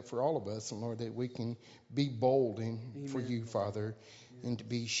do that for all of us, and Lord, that we can be bold for you, Father, and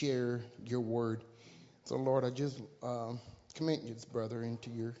to share your word. So, Lord, I just commit this brother into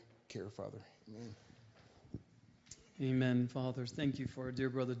your care, Father. Amen. Amen, Father. Thank you for our dear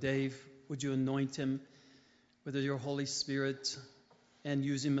brother Dave. Would you anoint him with your Holy Spirit and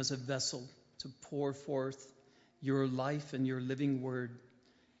use him as a vessel to pour forth your life and your living word,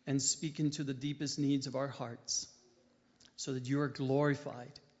 and speak into the deepest needs of our hearts, so that you are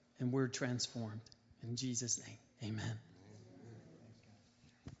glorified and we're transformed. In Jesus' name, amen.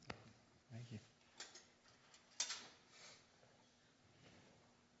 Thank you.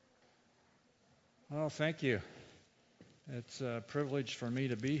 Oh, thank you. It's a privilege for me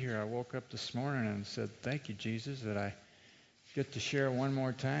to be here. I woke up this morning and said, thank you, Jesus, that I get to share one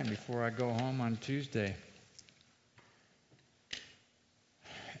more time before I go home on Tuesday.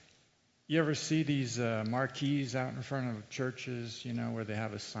 You ever see these marquees out in front of churches, where they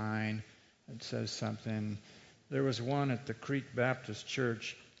have a sign that says something? There was one at the Creek Baptist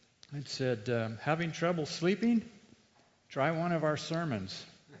Church. It said, having trouble sleeping? Try one of our sermons.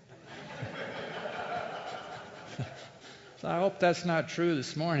 So I hope that's not true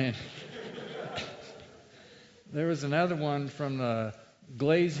this morning. There was another one from the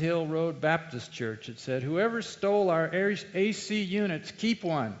Glaze Hill Road Baptist Church. It said, whoever stole our AC units, keep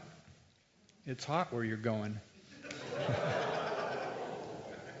one. It's hot where you're going.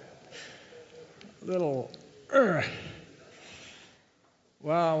 Little.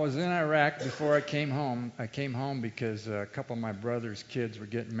 Well, I was in Iraq before I came home. I came home because a couple of my brother's kids were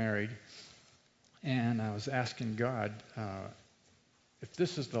getting married. And I was asking God, if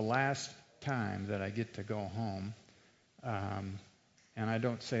this is the last time that I get to go home, and I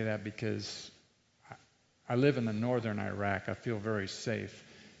don't say that because I live in the northern Iraq. I feel very safe.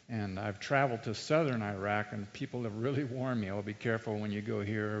 And I've traveled to southern Iraq, and people have really warned me, be careful when you go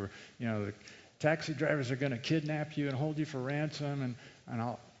here. The taxi drivers are going to kidnap you and hold you for ransom.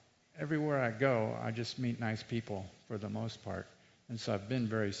 And everywhere I go, I just meet nice people for the most part. And so I've been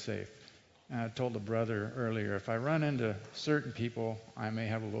very safe. And I told a brother earlier, if I run into certain people, I may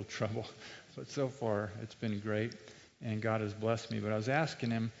have a little trouble. But so far, it's been great, and God has blessed me. But I was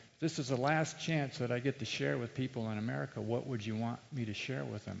asking him, this is the last chance that I get to share with people in America. What would you want me to share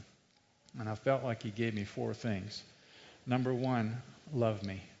with them? And I felt like he gave me 4 things. Number 1, love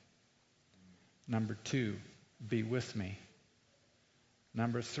me. Number 2, be with me.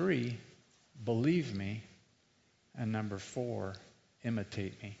 Number 3, believe me. And number 4,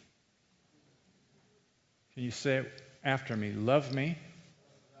 imitate me. Can you say it after me? Love me.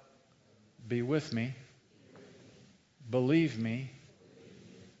 Be with me. Believe me.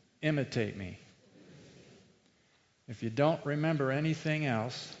 Imitate me. If you don't remember anything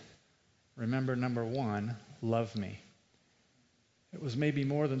else, remember number 1, love me. It was maybe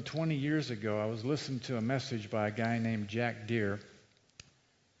more than 20 years ago. I was listening to a message by a guy named Jack Deere,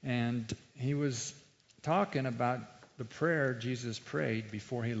 and he was talking about the prayer Jesus prayed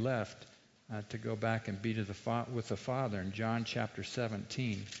before he left to go back and be with the Father in John chapter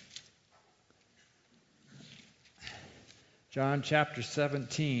 17. John chapter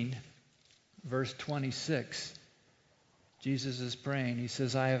 17, verse 26. Jesus is praying. He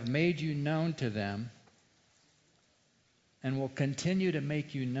says, I have made you known to them and will continue to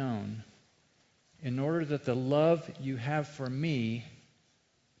make you known in order that the love you have for me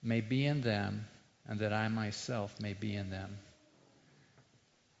may be in them and that I myself may be in them.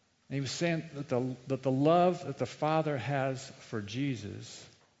 And he was saying that the love that the Father has for Jesus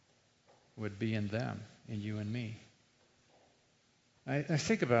would be in them, in you and me. I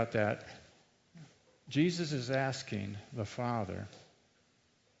think about that. Jesus is asking the Father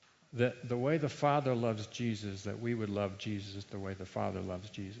that the way the Father loves Jesus, that we would love Jesus the way the Father loves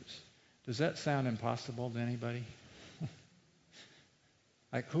Jesus. Does that sound impossible to anybody?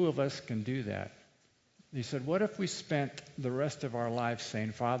 Like, who of us can do that? He said, what if we spent the rest of our lives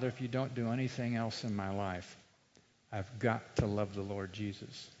saying, Father, if you don't do anything else in my life, I've got to love the Lord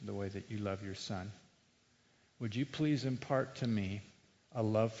Jesus the way that you love your Son. Would you please impart to me a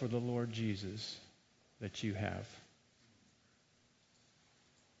love for the Lord Jesus that you have?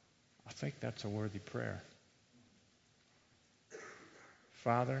 I think that's a worthy prayer.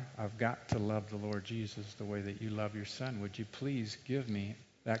 Father, I've got to love the Lord Jesus the way that you love your Son. Would you please give me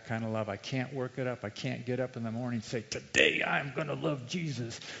that kind of love? I can't work it up. I can't get up in the morning and say, today I'm going to love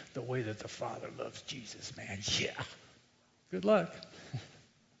Jesus the way that the Father loves Jesus, man. Yeah. Good luck.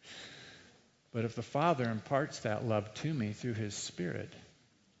 But if the Father imparts that love to me through his Spirit,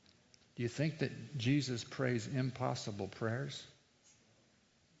 do you think that Jesus prays impossible prayers?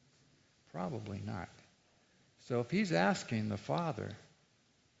 Probably not. So if he's asking the Father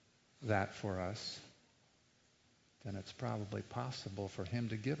that for us, then it's probably possible for him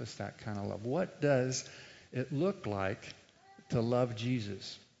to give us that kind of love. What does it look like to love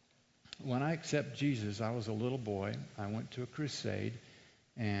Jesus? When I accepted Jesus, I was a little boy. I went to a crusade,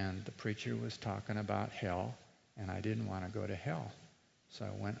 and the preacher was talking about hell, and I didn't want to go to hell. So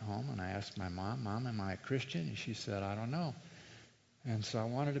I went home and I asked my mom, Mom, am I a Christian? And she said, I don't know. And so I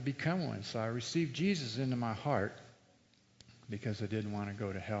wanted to become one. So I received Jesus into my heart because I didn't want to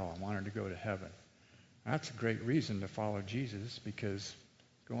go to hell. I wanted to go to heaven. That's a great reason to follow Jesus, because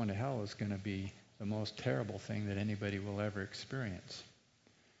going to hell is going to be the most terrible thing that anybody will ever experience.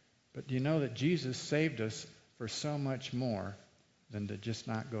 But do you know that Jesus saved us for so much more than to just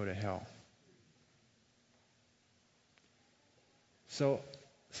not go to hell? So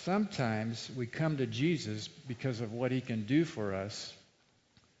sometimes we come to Jesus because of what he can do for us.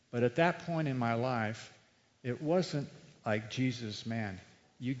 But at that point in my life, it wasn't like, Jesus, man,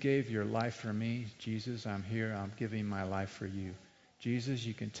 you gave your life for me. Jesus, I'm here. I'm giving my life for you. Jesus,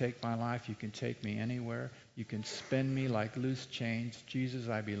 you can take my life. You can take me anywhere. You can spin me like loose change. Jesus,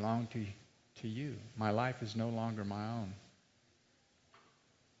 I belong to you. My life is no longer my own.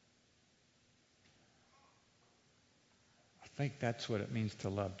 I think that's what it means to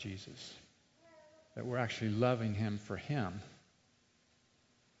love Jesus. That we're actually loving him for him.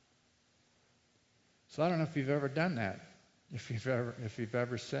 So I don't know if you've ever done that. If you've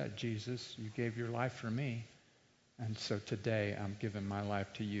ever said, Jesus, you gave your life for me, and so today I'm giving my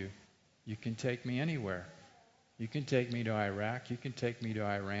life to you. You can take me anywhere. You can take me to Iraq. You can take me to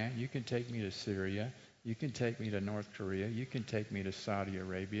Iran. You can take me to Syria. You can take me to North Korea. You can take me to Saudi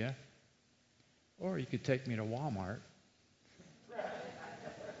Arabia. Or you could take me to Walmart.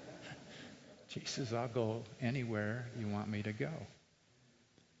 Jesus, I'll go anywhere you want me to go.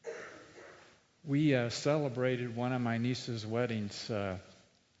 We celebrated one of my niece's weddings,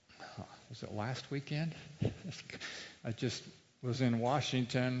 was it last weekend? I just was in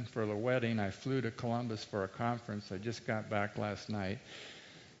Washington for the wedding. I flew to Columbus for a conference. I just got back last night.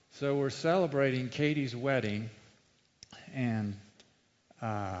 So we're celebrating Katie's wedding, and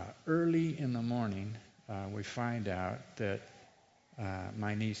early in the morning, we find out that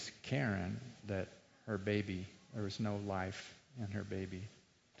my niece Karen, that her baby, there was no life in her baby.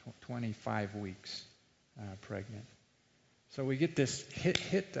 25 weeks pregnant. So we get this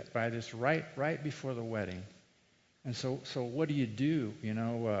hit by this right before the wedding. And so what do? You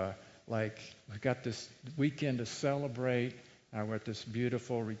know, like we've got this weekend to celebrate. We're at this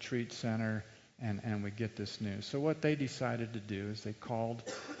beautiful retreat center, and we get this news. So what they decided to do is they called,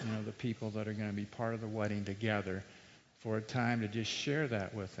 the people that are going to be part of the wedding together for a time to just share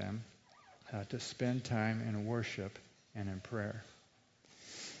that with them, to spend time in worship and in prayer.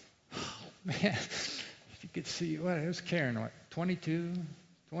 Man, if you could see, it was Karen,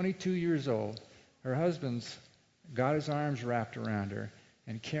 22 years old. Her husband's got his arms wrapped around her,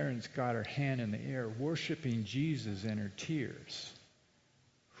 and Karen's got her hand in the air, worshiping Jesus in her tears.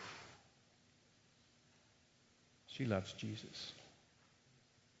 She loves Jesus.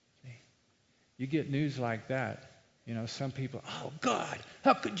 See? You get news like that, some people, oh God,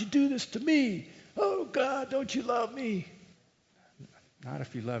 how could you do this to me? Oh God, don't you love me? Not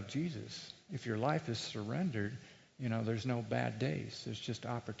if you love Jesus. If your life is surrendered, there's no bad days. There's just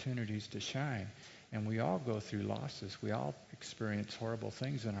opportunities to shine. And we all go through losses. We all experience horrible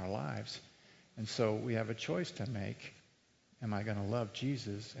things in our lives. And so we have a choice to make. Am I going to love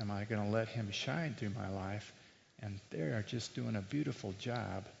Jesus? Am I going to let him shine through my life? And they are just doing a beautiful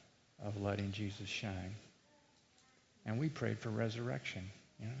job of letting Jesus shine. And we prayed for resurrection.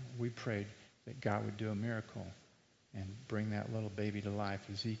 We prayed that God would do a miracle and bring that little baby to life.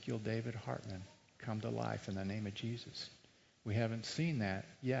 Ezekiel David Hartman, come to life in the name of Jesus. We haven't seen that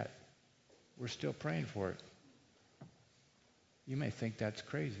yet. We're still praying for it. You may think that's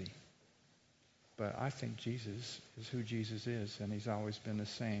crazy, but I think Jesus is who Jesus is, and he's always been the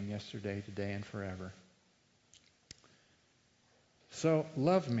same yesterday, today, and forever. So,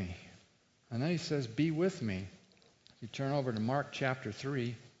 love me. And then he says, be with me. You turn over to Mark chapter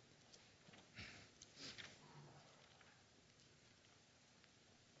 3.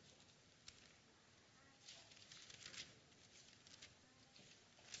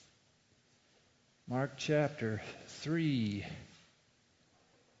 Mark chapter 3,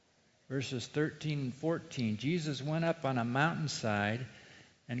 verses 13 and 14. Jesus went up on a mountainside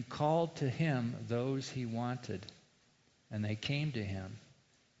and called to him those he wanted, and they came to him.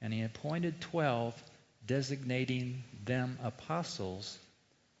 And he appointed 12, designating them apostles,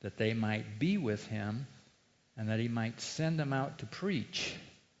 that they might be with him and that he might send them out to preach.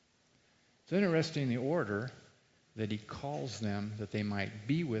 It's interesting the order that he calls them, that they might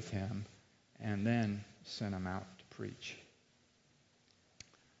be with him and then send them out to preach.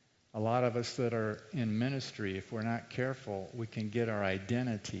 A lot of us that are in ministry, if we're not careful, we can get our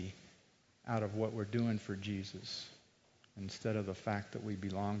identity out of what we're doing for Jesus instead of the fact that we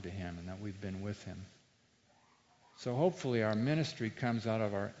belong to him and that we've been with him. So hopefully our ministry comes out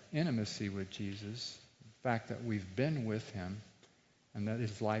of our intimacy with Jesus, the fact that we've been with him, and that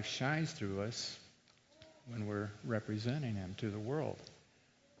his life shines through us when we're representing him to the world.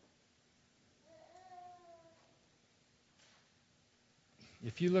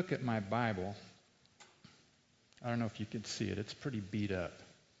 If you look at my Bible, I don't know if you can see it. It's pretty beat up.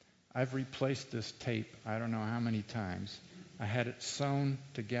 I've replaced this tape I don't know how many times. I had it sewn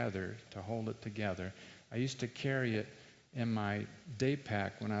together to hold it together. I used to carry it in my day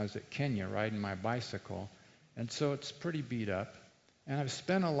pack when I was at Kenya riding my bicycle. And so it's pretty beat up. And I've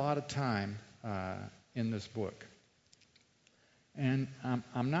spent a lot of time in this book. And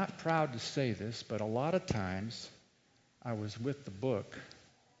I'm not proud to say this, but a lot of times I was with the book,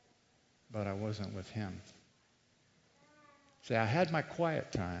 but I wasn't with him. See, I had my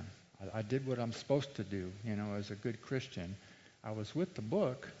quiet time. I did what I'm supposed to do, as a good Christian. I was with the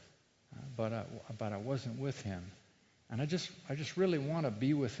book, but I wasn't with him. And I just really want to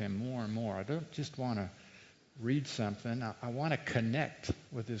be with him more and more. I don't just want to read something. I want to connect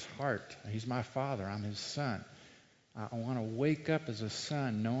with his heart. He's my father. I'm his son. I want to wake up as a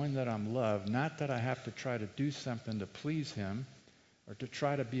son knowing that I'm loved, not that I have to try to do something to please him or to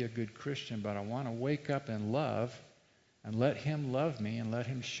try to be a good Christian, but I want to wake up in love and let him love me and let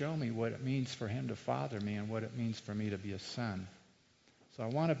him show me what it means for him to father me and what it means for me to be a son. So I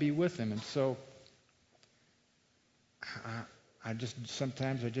want to be with him. And so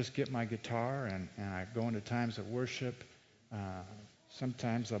sometimes I just get my guitar and I go into times of worship.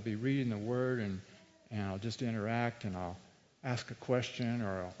 Sometimes I'll be reading the Word and I'll just interact and I'll ask a question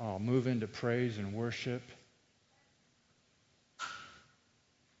or I'll move into praise and worship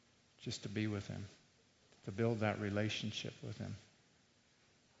just to be with him, to build that relationship with him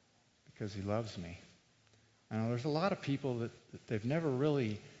because he loves me. I know there's a lot of people that they've never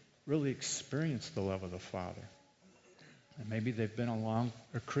really experienced the love of the Father. And maybe they've been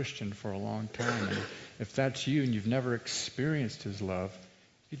a Christian for a long time. And if that's you and you've never experienced his love,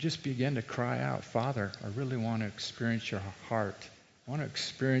 you just begin to cry out, Father, I really want to experience your heart. I want to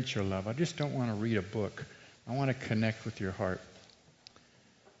experience your love. I just don't want to read a book. I want to connect with your heart.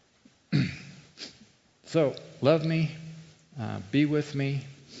 So, love me, be with me.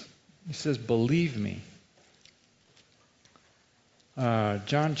 He says, believe me.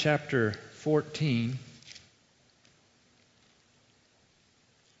 John chapter 14.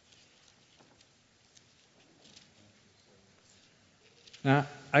 Now,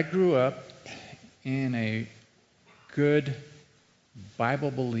 I grew up in a good,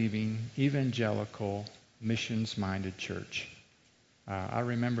 Bible-believing, evangelical, missions-minded church. I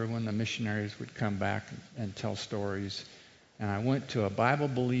remember when the missionaries would come back and tell stories, and I went to a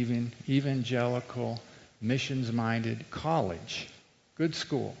Bible-believing, evangelical, missions-minded college, good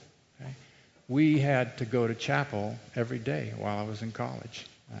school. Okay? We had to go to chapel every day while I was in college,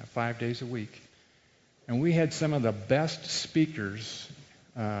 5 days a week. And we had some of the best speakers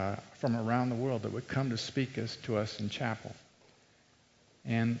from around the world that would come to speak to us in chapel.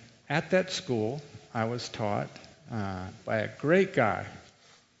 And at that school, I was taught by a great guy,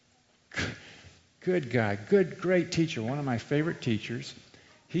 good guy, great teacher, one of my favorite teachers.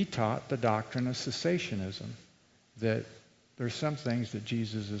 He taught the doctrine of cessationism, that there's some things that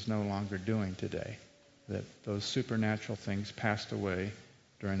Jesus is no longer doing today, that those supernatural things passed away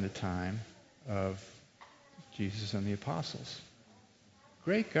during the time of Jesus and the apostles.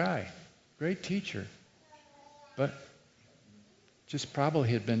 Great guy, great teacher, but just probably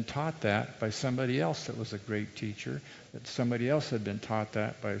had been taught that by somebody else that was a great teacher, that somebody else had been taught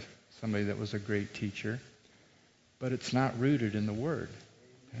that by somebody that was a great teacher, but it's not rooted in the Word.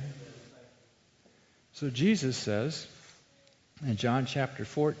 Okay? So Jesus says in John chapter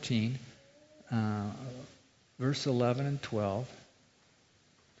 14, verse 11 and 12,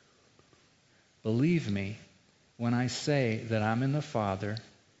 believe me when I say that I'm in the Father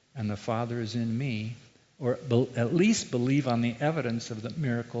and the Father is in me, or at least believe on the evidence of the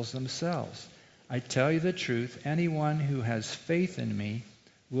miracles themselves. I tell you the truth, anyone who has faith in me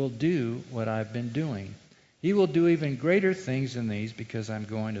will do what I've been doing. He will do even greater things than these because I'm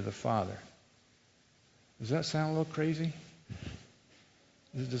going to the Father. Does that sound a little crazy?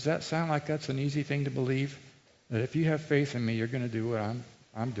 Does that sound like that's an easy thing to believe? That if you have faith in me, you're going to do what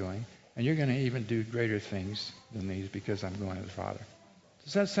I'm doing, and you're going to even do greater things than these because I'm going to the Father.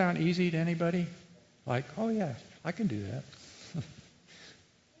 Does that sound easy to anybody? Like, oh yeah, I can do that.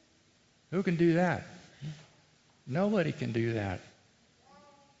 Who can do that? Nobody can do that.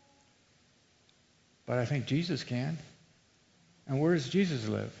 But I think Jesus can. And where does Jesus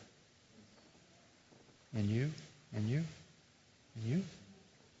live? In you, and you, and you,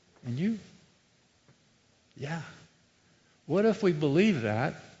 and you. Yeah. What if we believe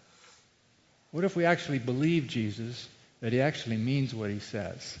that? What if we actually believe Jesus, that he actually means what he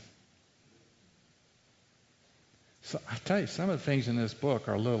says? So I tell you, some of the things in this book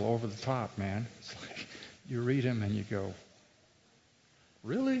are a little over the top, man. It's like you read them and you go,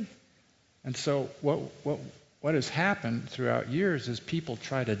 really? And so what has happened throughout years is people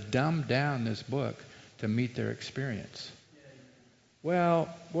try to dumb down this book to meet their experience. Well,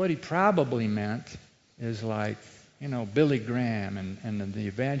 what he probably meant is like Billy Graham and the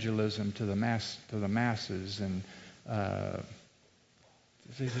evangelism to the masses, and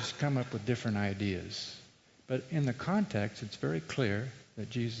they just come up with different ideas. But in the context, it's very clear that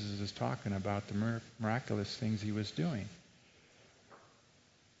Jesus is talking about the miraculous things he was doing.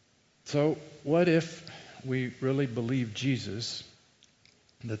 So what if we really believe Jesus,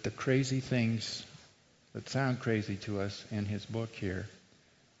 that the crazy things that sound crazy to us in his book here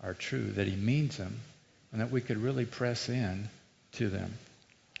are true, that he means them, and that we could really press in to them?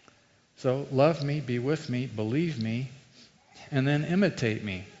 So love me, be with me, believe me, and then imitate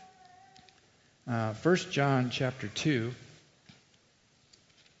me. 1 John chapter 2.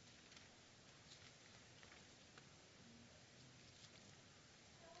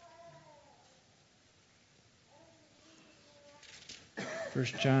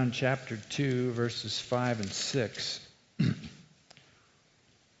 First John chapter 2, verses 5 and 6.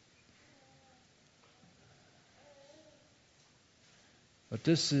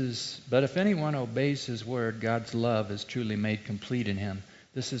 But if anyone obeys his word, God's love is truly made complete in him.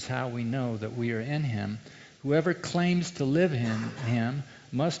 This is how we know that we are in him. Whoever claims to live in him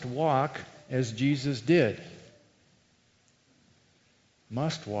must walk as Jesus did.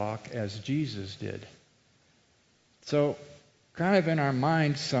 Must walk as Jesus did. So, kind of in our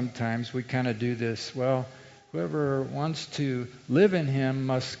minds sometimes we kind of do this. Well, whoever wants to live in him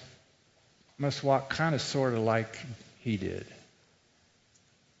must walk kind of sort of like he did.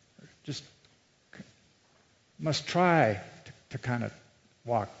 Just must try to kind of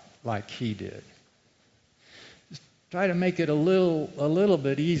walk like he did. Just try to make it a little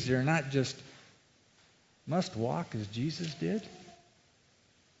bit easier, not just must walk as Jesus did.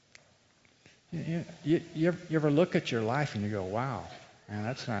 You ever look at your life and you go, wow, man,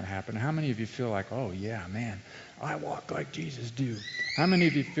 that's not happening? How many of you feel like, oh yeah, man, I walk like Jesus do? How many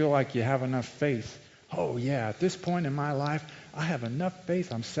of you feel like you have enough faith? Oh yeah, at this point in my life, I have enough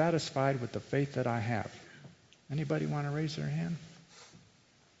faith. I'm satisfied with the faith that I have. Anybody want to raise their hand?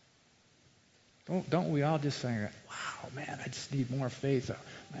 Don't we all just say, wow, man, I just need more faith.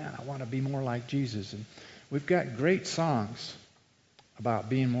 Man, I want to be more like Jesus. And we've got great songs about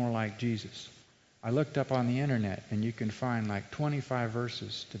being more like Jesus. I looked up on the internet, and you can find like 25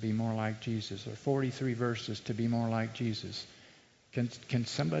 verses to be more like Jesus, or 43 verses to be more like Jesus. Can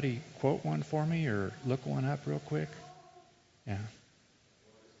somebody quote one for me, or look one up real quick? Yeah.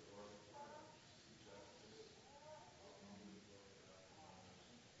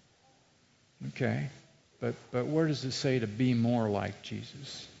 Okay. But where does it say to be more like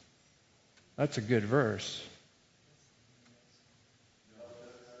Jesus? That's a good verse.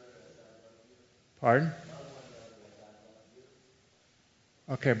 Pardon?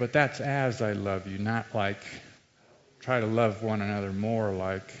 Okay, but that's as I love you, not like try to love one another more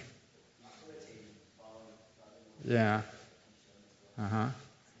like. Yeah.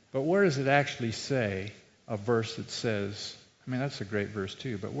 But where does it actually say a verse that says, I mean, that's a great verse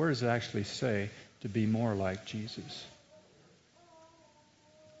too, but where does it actually say to be more like Jesus?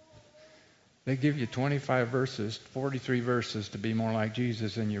 They give you 25 verses, 43 verses to be more like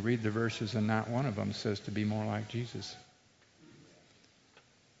Jesus, and you read the verses and not one of them says to be more like Jesus.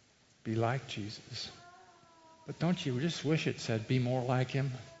 Be like Jesus. But don't you just wish it said be more like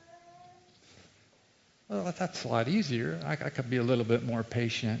him? Well, that's a lot easier. I could be a little bit more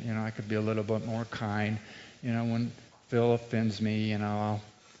patient. I could be a little bit more kind. When Phil offends me, I'll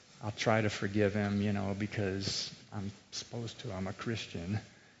try to forgive him, because I'm supposed to. I'm a Christian.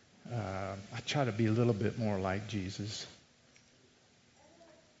 I try to be a little bit more like Jesus.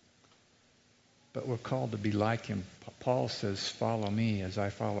 But we're called to be like him. Paul says, follow me as I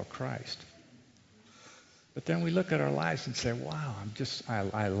follow Christ. But then we look at our lives and say, wow,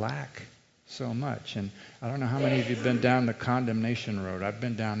 I lack so much. And I don't know how many of you have been down the condemnation road. I've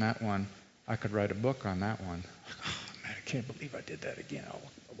been down that one. I could write a book on that one. Oh, man, I can't believe I did that again. Oh,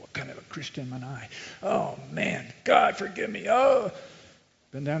 what kind of a Christian am I? Oh, man, God, forgive me. Oh,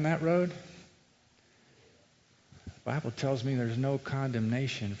 been down that road? The Bible tells me there's no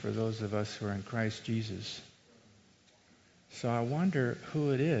condemnation for those of us who are in Christ Jesus. So I wonder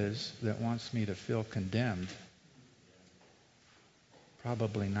who it is that wants me to feel condemned.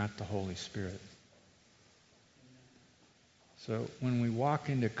 Probably not the Holy Spirit. So when we walk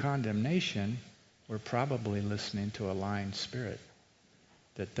into condemnation, we're probably listening to a lying spirit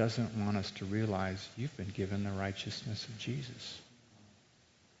that doesn't want us to realize you've been given the righteousness of Jesus.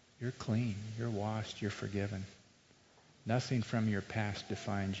 You're clean, you're washed, you're forgiven. Nothing from your past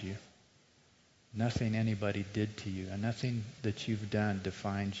defines you. Nothing anybody did to you, and nothing that you've done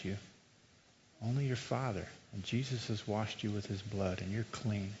defines you. Only your Father. And Jesus has washed you with his blood, and you're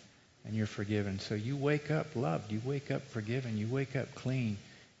clean. and you're forgiven. So you wake up loved. You wake up forgiven. You wake up clean.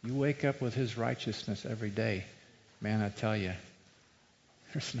 You wake up with his righteousness every day. Man, I tell you,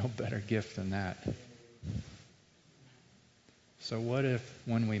 there's no better gift than that. So what if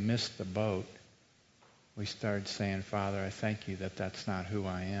when we missed the boat, we started saying, Father, I thank you that that's not who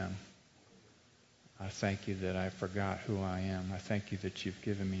I am. I thank you that I forgot who I am. I thank you that you've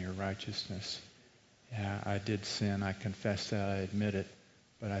given me your righteousness. Yeah, I did sin. I confess that. I admit it.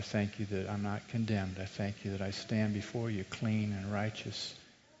 But I thank you that I'm not condemned. I thank you that I stand before you clean and righteous.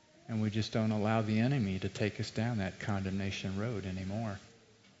 And we just don't allow the enemy to take us down that condemnation road anymore.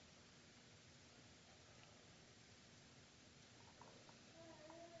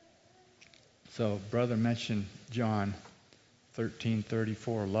 So, brother mentioned John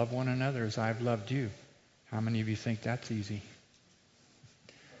 13:34. Love one another as I've loved you. How many of you think that's easy?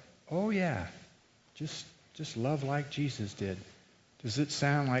 Oh, yeah. Just love like Jesus did. Does it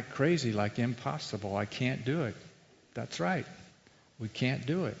sound like crazy, like impossible? I can't do it. That's right. We can't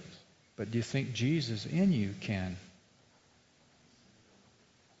do it. But do you think Jesus in you can?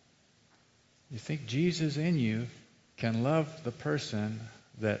 You think Jesus in you can love the person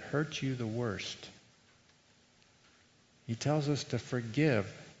that hurt you the worst? He tells us to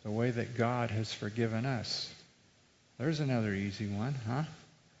forgive the way that God has forgiven us. There's another easy one, huh?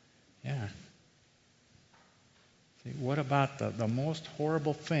 Yeah. See, what about the most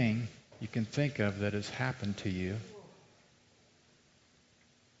horrible thing you can think of that has happened to you?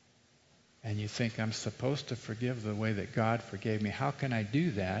 And you think, I'm supposed to forgive the way that God forgave me. How can I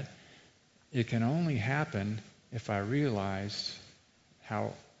do that? It can only happen if I realize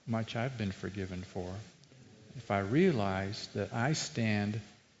how much I've been forgiven for. If I realize that I stand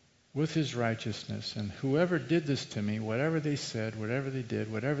with his righteousness, and whoever did this to me, whatever they said, whatever they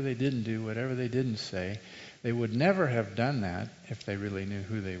did, whatever they didn't do, whatever they didn't say, they would never have done that if they really knew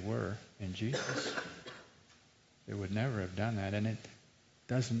who they were in Jesus. They would never have done that, and it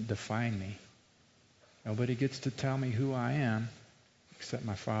doesn't define me. Nobody gets to tell me who I am except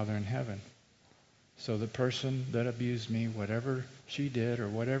my Father in heaven. So the person that abused me, whatever she did or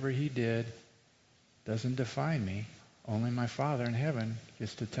whatever he did, doesn't define me. Only my Father in heaven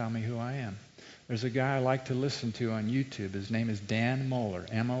gets to tell me who I am. There's a guy I like to listen to on YouTube. His name is Dan Mohler,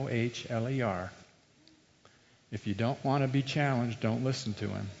 M-O-H-L-E-R. If you don't want to be challenged, don't listen to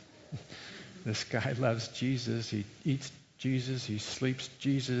him. This guy loves Jesus. He eats Jesus. He sleeps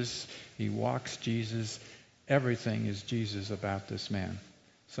Jesus. He walks Jesus. Everything is Jesus about this man.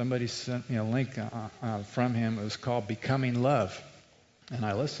 Somebody sent me a link from him. It was called Becoming Love. And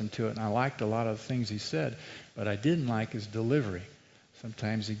I listened to it, and I liked a lot of the things he said, but I didn't like his delivery.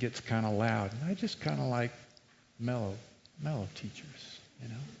 Sometimes he gets kind of loud. And I just kind of like mellow teachers, you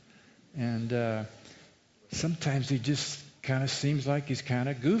know. And sometimes he just kind of seems like he's kind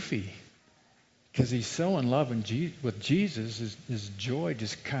of goofy because he's so in love with Jesus. His joy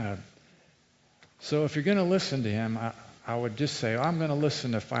just kind of... So if you're going to listen to him, I would just say, I'm going to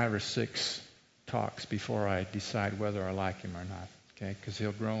listen to 5 or 6 talks before I decide whether I like him or not. Okay, because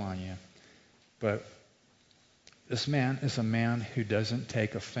he'll grow on you. But this man is a man who doesn't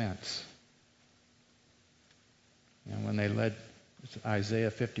take offense. You know, when they led Isaiah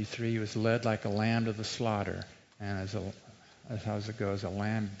 53, he was led like a lamb to the slaughter, and as how does it go? As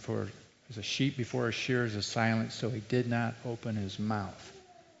a sheep before his shearers is silent, so he did not open his mouth.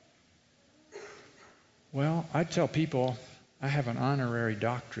 Well, I tell people I have an honorary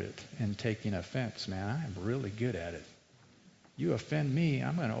doctorate in taking offense, man. I am really good at it. You offend me,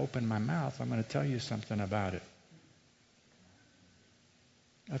 I'm going to open my mouth. I'm going to tell you something about it.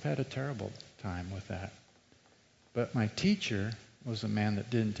 I've had a terrible time with that. But my teacher was a man that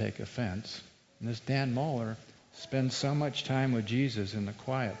didn't take offense. And this Dan Mohler spends so much time with Jesus in the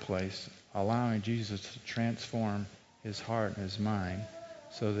quiet place, allowing Jesus to transform his heart and his mind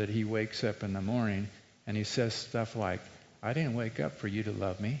so that he wakes up in the morning and he says stuff like, I didn't wake up for you to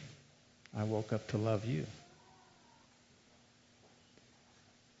love me. I woke up to love you.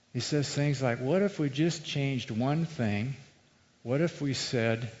 He says things like, what if we just changed one thing? What if we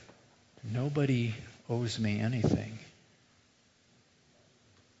said, nobody owes me anything?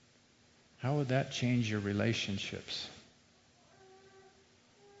 How would that change your relationships?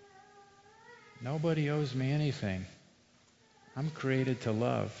 Nobody owes me anything. I'm created to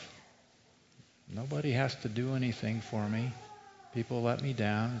love. Nobody has to do anything for me. People let me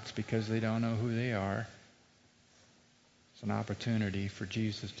down. It's because they don't know who they are. It's an opportunity for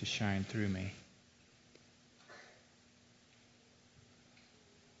Jesus to shine through me.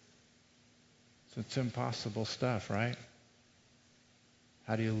 So it's impossible stuff, right?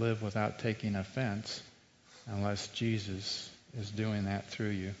 How do you live without taking offense unless Jesus is doing that through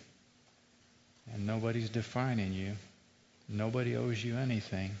you? and nobody's defining you. Nobody owes you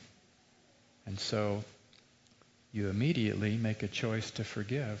anything. And so you immediately make a choice to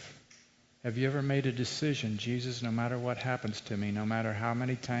forgive. Have you ever made a decision, Jesus, no matter what happens to me, no matter how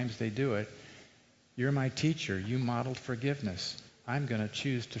many times they do it, you're my teacher. You modeled forgiveness. I'm going to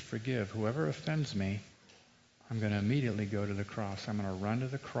choose to forgive. Whoever offends me, I'm going to immediately go to the cross. I'm going to run to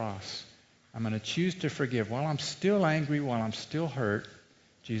the cross. I'm going to choose to forgive. While I'm still angry, while I'm still hurt,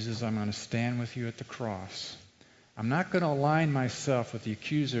 Jesus, I'm going to stand with you at the cross. I'm not going to align myself with the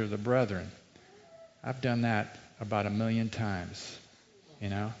accuser of the brethren. I've done that about 1,000,000 times. You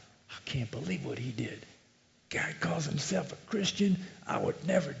know, I can't believe what he did. Guy calls himself a Christian. I would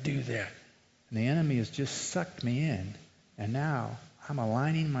never do that. And the enemy has just sucked me in. And now I'm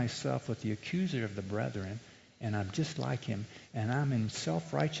aligning myself with the accuser of the brethren, and I'm just like him. And I'm in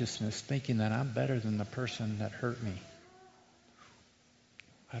self-righteousness thinking that I'm better than the person that hurt me.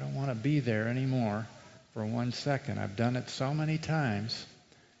 I don't want to be there anymore for 1 second. I've done it so many times.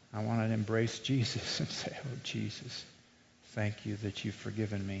 I want to embrace Jesus and say, oh, Jesus, thank you that you've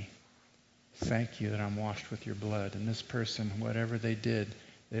forgiven me. Thank you that I'm washed with your blood. And this person, whatever they did,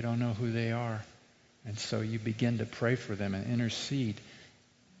 they don't know who they are. And so you begin to pray for them and intercede.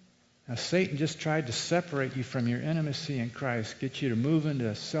 Now, Satan just tried to separate you from your intimacy in Christ, get you to move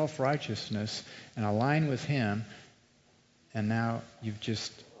into self-righteousness and align with him. And now you've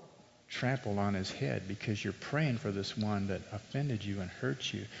just trampled on his head because you're praying for this one that offended you and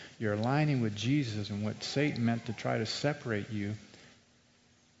hurt you. You're aligning with Jesus, and what Satan meant to try to separate you,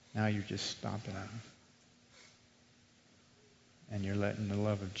 now you're just stomping on him. And you're letting the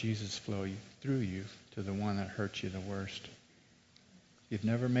love of Jesus flow through you to the one that hurt you the worst. You've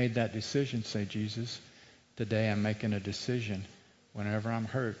never made that decision, say, Jesus, today I'm making a decision. Whenever I'm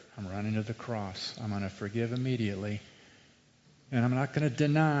hurt, I'm running to the cross. I'm going to forgive immediately. And I'm not going to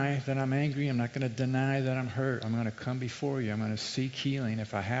deny that I'm angry. I'm not going to deny that I'm hurt. I'm going to come before you. I'm going to seek healing.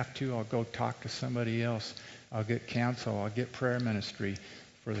 If I have to, I'll go talk to somebody else. I'll get counsel. I'll get prayer ministry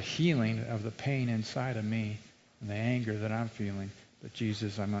for the healing of the pain inside of me and the anger that I'm feeling. But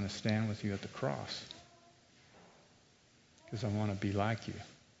Jesus, I'm going to stand with you at the cross because I want to be like you.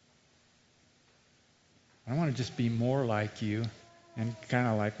 I want to just be more like you and kind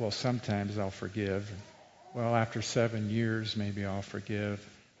of like, well, sometimes I'll forgive. Well, after 7 years, maybe I'll forgive.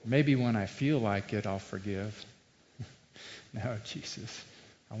 Maybe when I feel like it, I'll forgive. No, Jesus,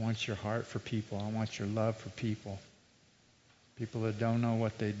 I want your heart for people. I want your love for people. People that don't know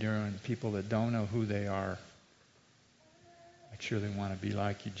what they're doing. People that don't know who they are. I truly want to be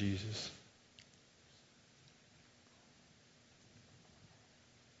like you, Jesus.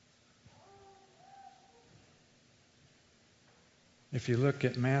 If you look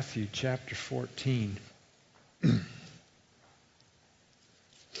at Matthew chapter 14,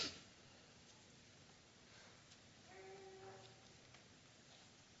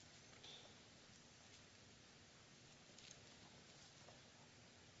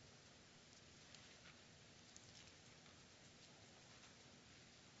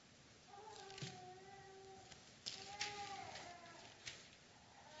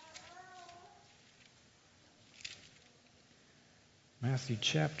 Matthew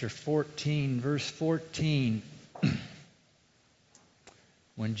chapter 14, verse 14.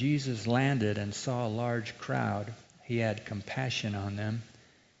 When Jesus landed and saw a large crowd, he had compassion on them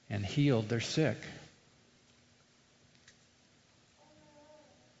and healed their sick.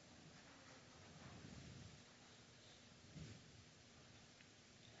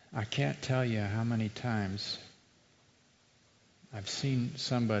 I can't tell you how many times I've seen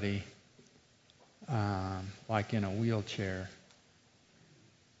somebody like in a wheelchair,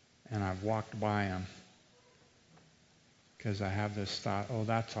 and I've walked by them because I have this thought, oh,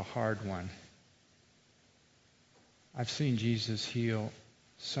 that's a hard one. I've seen Jesus heal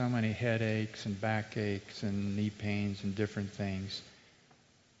so many headaches and backaches and knee pains and different things,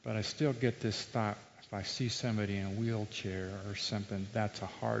 but I still get this thought, if I see somebody in a wheelchair or something, that's a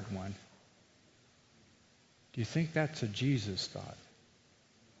hard one. Do you think that's a Jesus thought?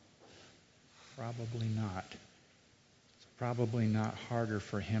 Probably not. It's probably not harder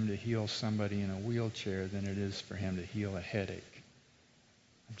for him to heal somebody in a wheelchair than it is for him to heal a headache.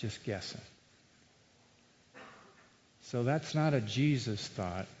 I'm just guessing. So that's not a Jesus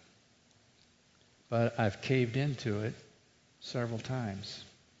thought, but I've caved into it several times.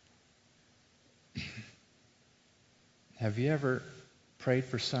 Have you ever prayed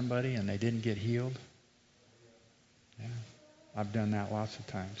for somebody and they didn't get healed? Yeah, I've done that lots of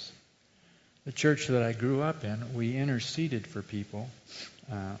times. The church that I grew up in, we interceded for people.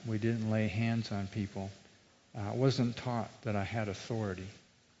 We didn't lay hands on people. I wasn't taught that I had authority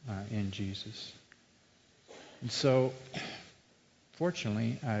in Jesus. And so,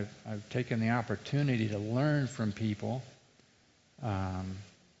 fortunately, I've taken the opportunity to learn from people that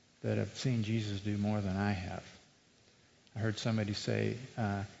have seen Jesus do more than I have. I heard somebody say,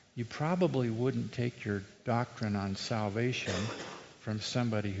 you probably wouldn't take your doctrine on salvation from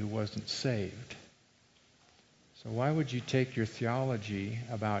somebody who wasn't saved. So why would you take your theology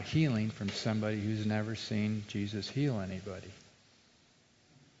about healing from somebody who's never seen Jesus heal anybody?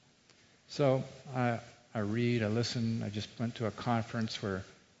 So I read, I listen. I just went to a conference where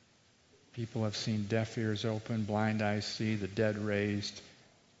people have seen deaf ears open, blind eyes see, the dead raised,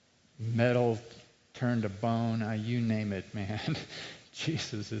 metal turned to bone. You name it, man.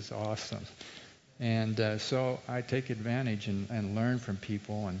 Jesus is awesome. And so I take advantage and learn from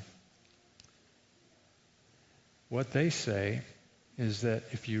people. And what they say is that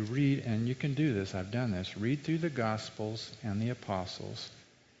if you read, and you can do this, I've done this, read through the Gospels and the Apostles.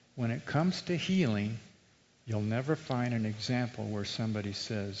 When it comes to healing, you'll never find an example where somebody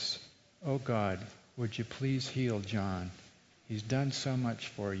says, oh God, would you please heal John? He's done so much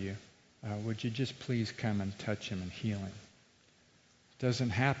for you. Would you just please come and touch him and heal him? It doesn't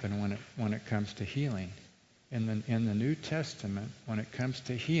happen when it comes to healing. In the New Testament, when it comes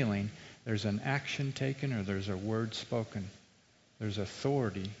to healing, there's an action taken or there's a word spoken. There's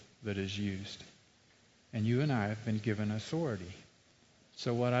authority that is used. And you and I have been given authority.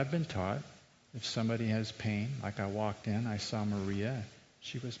 So what I've been taught, if somebody has pain, like I walked in, I saw Maria,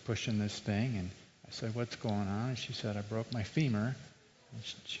 she was pushing this thing, and I said, what's going on? And she said, I broke my femur, and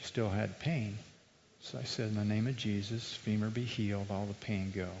she still had pain. So I said, in the name of Jesus, femur be healed, all the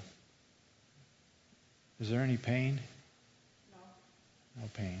pain go. Is there any pain? No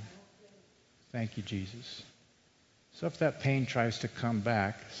pain. Thank you, Jesus. So if that pain tries to come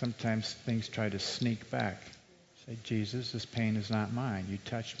back, sometimes things try to sneak back. Say, Jesus, this pain is not mine. You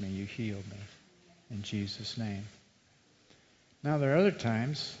touched me. You healed me. In Jesus' name. Now, there are other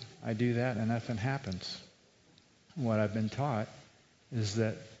times I do that and nothing happens. What I've been taught is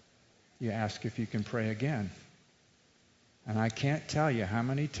that you ask if you can pray again. And I can't tell you how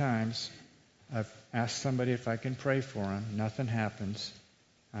many times I've asked somebody if I can pray for them. Nothing happens.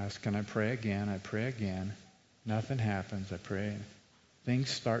 I ask, can I pray again? I pray again. Nothing happens. I pray. Things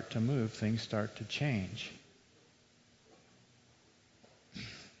start to move. Things start to change.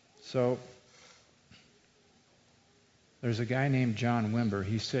 So there's a guy named John Wimber.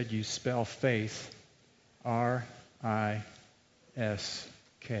 He said you spell faith R-I-S-K.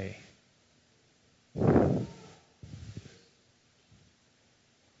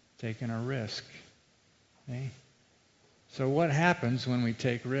 Taking a risk. Okay? So what happens when we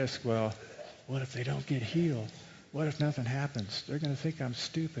take risk? Well, what if they don't get healed? What if nothing happens? They're going to think I'm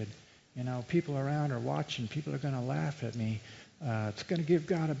stupid. You know, people around are watching. People are going to laugh at me. It's going to give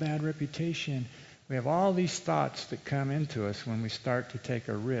God a bad reputation. We have all these thoughts that come into us when we start to take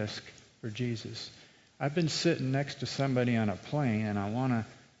a risk for Jesus. I've been sitting next to somebody on a plane, and I want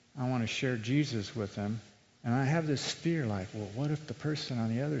to share Jesus with them, and I have this fear like, well, what if the person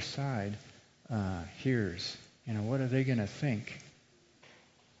on the other side hears? You know, what are they going to think?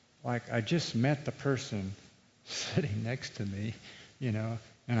 Like, I just met the person sitting next to me, you know,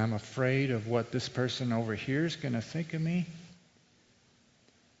 and I'm afraid of what this person over here is going to think of me.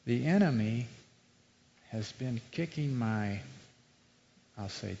 The enemy has been kicking my, I'll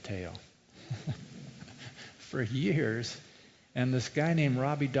say, tail for years. And this guy named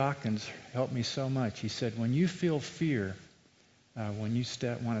Robbie Dawkins helped me so much. He said, when you feel fear, when you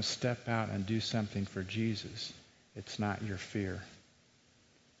want to step out and do something for Jesus, it's not your fear.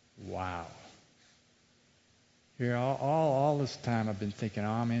 Wow. Here, all this time I've been thinking,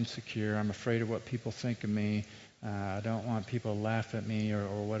 oh, I'm insecure. I'm afraid of what people think of me. I don't want people to laugh at me or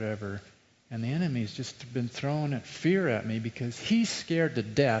whatever. And the enemy's just been throwing fear at me because he's scared to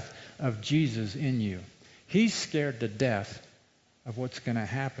death of Jesus in you. He's scared to death of what's going to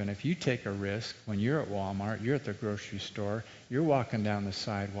happen if you take a risk when you're at Walmart, you're at the grocery store, you're walking down the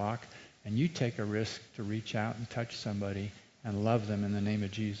sidewalk, and you take a risk to reach out and touch somebody and love them in the name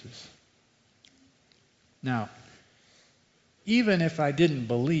of Jesus. Now, even if I didn't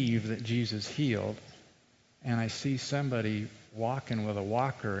believe that Jesus healed, and I see somebody walking with a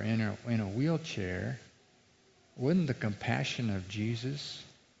walker in a wheelchair, wouldn't the compassion of Jesus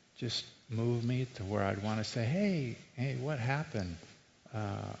just move me to where I'd want to say, hey, what happened?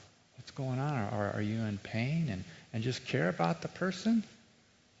 What's going on? Are you in pain? And just care about the person,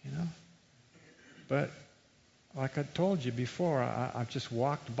 you know? But like I told you before, I've just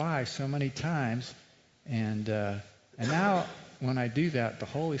walked by so many times, and now when I do that, the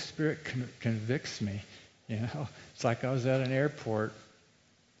Holy Spirit convicts me. You know, it's like I was at an airport.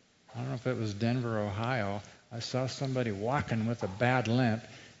 I don't know if it was Denver, Ohio, I saw somebody walking with a bad limp,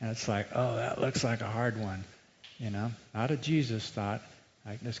 and it's like, oh, that looks like a hard one. Not a Jesus thought.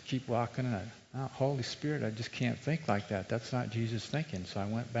 I just keep walking, and Holy Spirit, I just can't think like that. That's not Jesus thinking. So I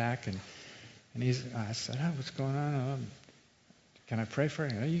went back, and I said, what's going on? Can I pray for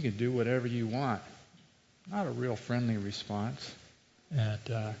you? Oh, you can do whatever you want. Not a real friendly response.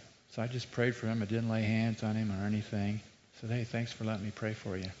 And so I just prayed for him. I didn't lay hands on him or anything. I said, hey, thanks for letting me pray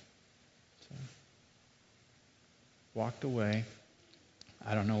for you. So walked away.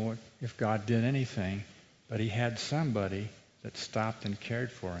 I don't know if God did anything, but he had somebody that stopped and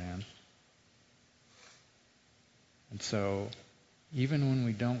cared for him. And so even when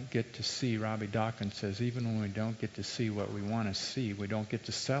we don't get to see, Robbie Dawkins says, even when we don't get to see what we want to see, we don't get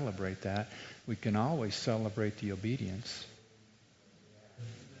to celebrate that, we can always celebrate the obedience.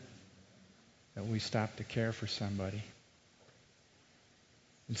 That we stop to care for somebody.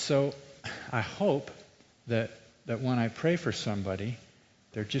 And so I hope that when I pray for somebody,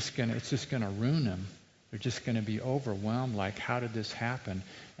 it's just going to ruin them. They're just going to be overwhelmed, like, how did this happen?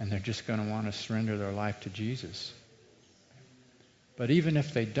 And they're just going to want to surrender their life to Jesus. But even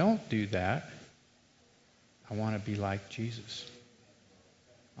if they don't do that, I want to be like Jesus.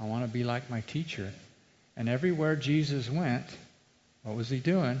 I want to be like my teacher. And everywhere Jesus went, what was he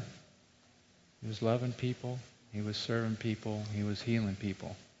doing? He was loving people. He was serving people. He was healing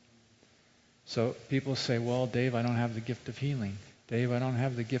people. So people say, well, Dave, I don't have the gift of healing. Dave, I don't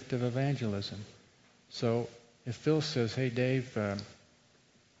have the gift of evangelism. So if Phil says, hey, Dave,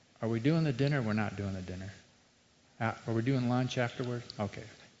 are we doing the dinner? We're not doing the dinner. Are we doing lunch afterwards? Okay.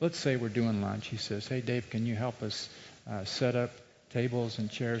 Let's say we're doing lunch. He says, hey, Dave, can you help us set up tables and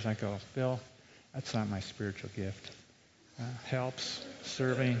chairs? I go, Phil, that's not my spiritual gift. Helps,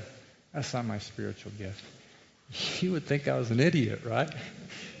 serving, that's not my spiritual gift. You would think I was an idiot, right?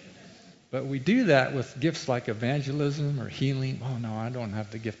 But we do that with gifts like evangelism or healing. Oh, no, I don't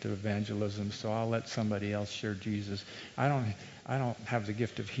have the gift of evangelism, so I'll let somebody else share Jesus. I don't have the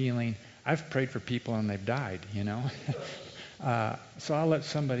gift of healing. I've prayed for people and they've died, so I'll let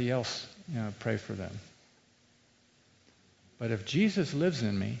somebody else, pray for them. But if Jesus lives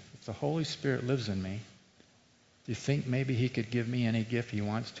in me, if the Holy Spirit lives in me, do you think maybe he could give me any gift he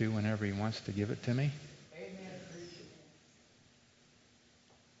wants to whenever he wants to give it to me?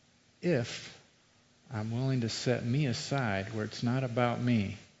 If I'm willing to set me aside where it's not about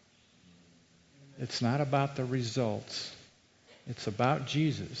me. It's not about the results. It's about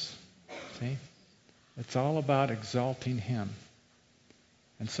Jesus. See? It's all about exalting him.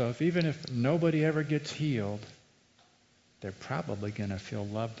 And so even if nobody ever gets healed, they're probably going to feel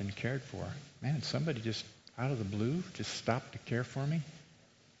loved and cared for. Man, somebody just out of the blue just stopped to care for me.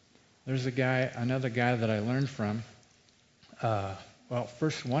 There's another guy that I learned from.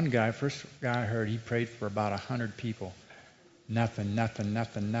 First guy I heard, he prayed for about 100 people. Nothing.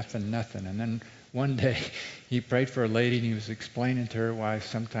 And then one day he prayed for a lady and he was explaining to her why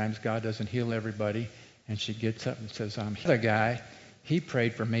sometimes God doesn't heal everybody. And she gets up and says, the guy, he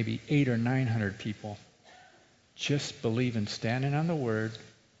prayed for maybe 800 or 900 people. Just believing, standing on the word,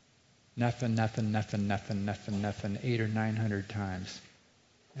 nothing, 800 or 900 times.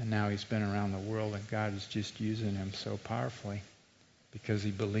 And now he's been around the world and God is just using him so powerfully because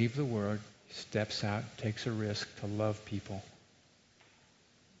he believed the word, steps out, takes a risk to love people.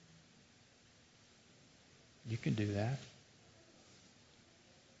 You can do that.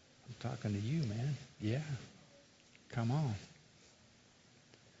 I'm talking to you, man. Yeah. Come on.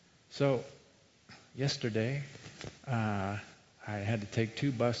 So, yesterday, I had to take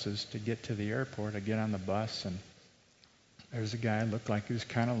 2 buses to get to the airport. I get on the bus, and there's a guy looked like he was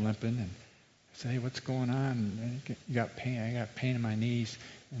kind of limping, and I said, hey, what's going on? And he got pain. I got pain in my knees.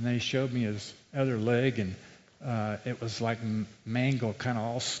 And then he showed me his other leg, and it was like mangled, kind of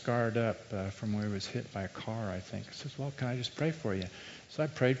all scarred up from where he was hit by a car, I think. I said, well, can I just pray for you? So I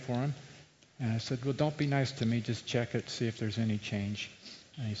prayed for him, and I said, well, don't be nice to me. Just check it, see if there's any change.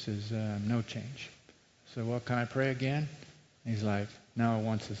 And he says, no change. I said, well, can I pray again? And he's like, no,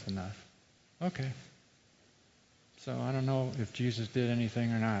 once is enough. Okay. So I don't know if Jesus did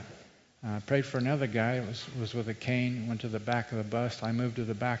anything or not. I prayed for another guy. Was with a cane, went to the back of the bus. I moved to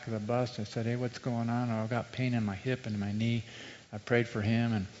the back of the bus. I said, hey, what's going on? Oh, I got pain in my hip and my knee. I prayed for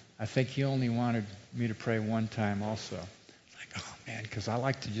him, and I think he only wanted me to pray one time also. Like, oh, man, because I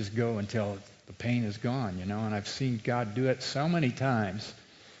like to just go until the pain is gone, and I've seen God do it so many times.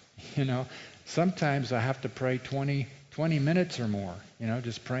 Sometimes I have to pray 20 minutes or more,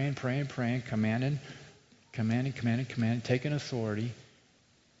 just praying, commanding, taking authority.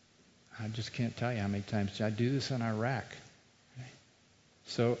 I just can't tell you how many times I do this in Iraq.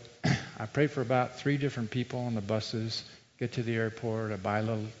 So I pray for about 3 different people on the buses. Get to the airport, I buy a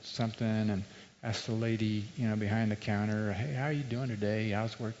little something, and ask the lady, behind the counter, hey, how are you doing today?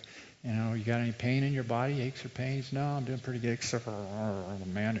 How's work? You got any pain in your body, aches or pains? No, I'm doing pretty good, except for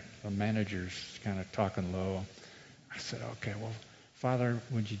the manager's kind of talking low. I said, okay, well, Father,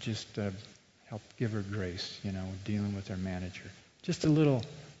 would you just help give her grace, dealing with her manager. Just a little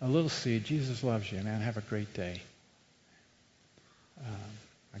seed. Jesus loves you, man. Have a great day.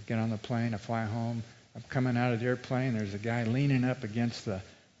 I get on the plane, I fly home. I'm coming out of the airplane. There's a guy leaning up against the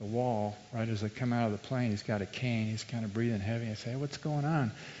wall right as I come out of the plane. He's got a cane. He's kind of breathing heavy. I say, hey, what's going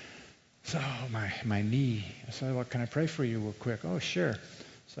on? So my knee. I said, well, can I pray for you real quick? Oh, sure.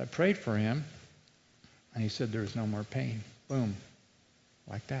 So I prayed for him, and he said there's no more pain. Boom.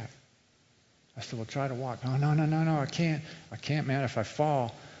 Like that. I said, well, try to walk. Oh, no, I can't. I can't, man, if I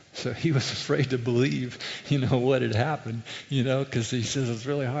fall. So he was afraid to believe, what had happened, because he says, it's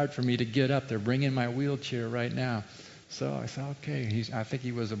really hard for me to get up. They're bringing my wheelchair right now. So I said, okay. I think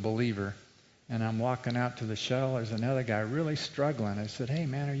he was a believer. And I'm walking out to the shuttle. There's another guy really struggling. I said, hey,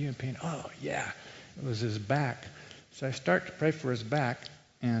 man, are you in pain? Oh, yeah. It was his back. So I start to pray for his back,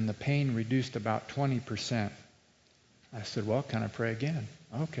 and the pain reduced about 20%. I said, well, can I pray again?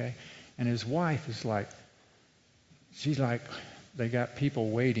 Okay. And his wife is she's like, they got people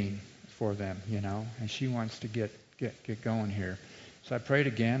waiting for them, and she wants to get going here. So I prayed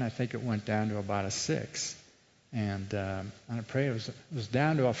again. I think it went down to about a 6. And I prayed it was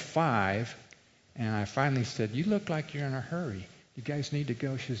down to a 5. And I finally said, you look like you're in a hurry. You guys need to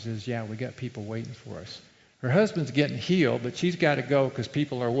go. She says, yeah, we got people waiting for us. Her husband's getting healed, but she's got to go because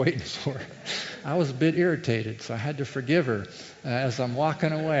people are waiting for her. I was a bit irritated, so I had to forgive her. As I'm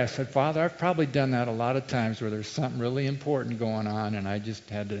walking away, I said, Father, I've probably done that a lot of times where there's something really important going on, and I just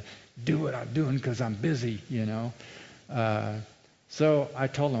had to do what I'm doing because I'm busy, So I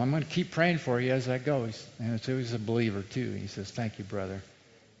told him, I'm going to keep praying for you as I go. And so he's a believer, too. He says, thank you, brother.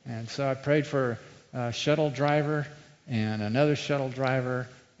 And so I prayed for a shuttle driver and another shuttle driver.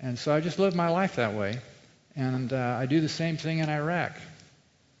 And so I just lived my life that way. And I do the same thing in Iraq.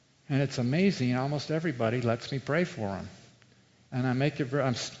 And it's amazing. Almost everybody lets me pray for them. And I make it.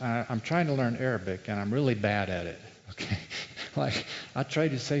 I'm trying to learn Arabic, and I'm really bad at it. Okay, like I try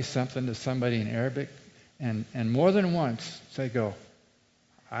to say something to somebody in Arabic, and more than once they go,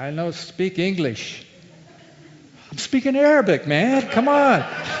 "I know speak English." I'm speaking Arabic, man. Come on.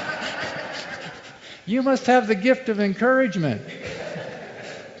 You must have the gift of encouragement.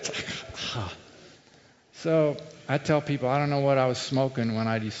 So I tell people, I don't know what I was smoking when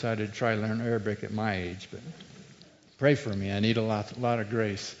I decided to try to learn Arabic at my age, but pray for me. I need a lot of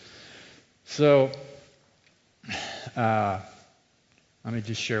grace. So let me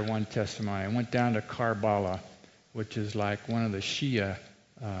just share one testimony. I went down to Karbala, which is like one of the Shia,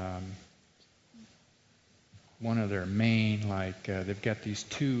 one of their main, they've got these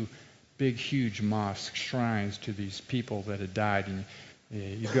 2 big, huge mosque shrines to these people that had died. And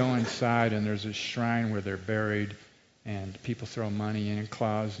you go inside, and there's a shrine where they're buried, and people throw money in and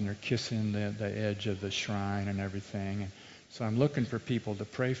clouds, and they're kissing the edge of the shrine and everything. And so I'm looking for people to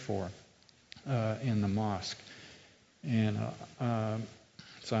pray for in the mosque. And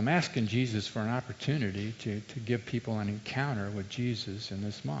so I'm asking Jesus for an opportunity to give people an encounter with Jesus in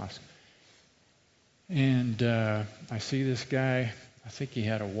this mosque. And I see this guy, I think he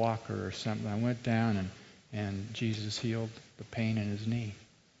had a walker or something. I went down, and Jesus healed the pain in his knee.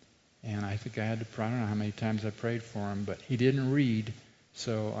 And I think I had to pray. I don't know how many times I prayed for him, but he didn't read,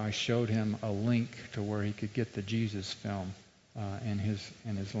 so I showed him a link to where he could get the Jesus film in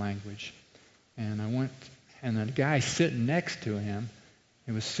his language. And I went, and the guy sitting next to him,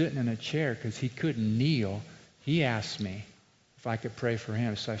 he was sitting in a chair because he couldn't kneel. He asked me if I could pray for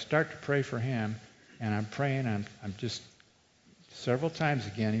him. So I start to pray for him, and I'm praying. I'm just several times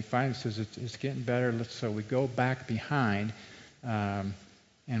again. He finally says, it's getting better. So we go back behind,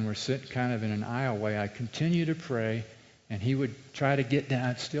 and we're sitting kind of in an aisleway. I continue to pray, and he would try to get down.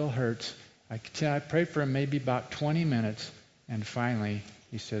 It still hurts. I prayed for him maybe about 20 minutes, and finally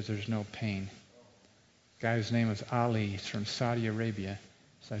he says there's no pain. The guy's name was Ali. He's from Saudi Arabia.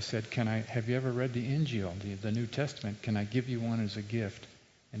 So I said, have you ever read the Injil, the New Testament? Can I give you one as a gift?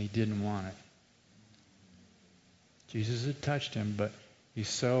 And he didn't want it. Jesus had touched him, but he's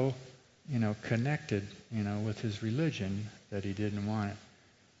so, connected, with his religion that he didn't want it.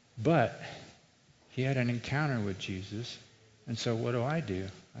 But he had an encounter with Jesus, and so what do? I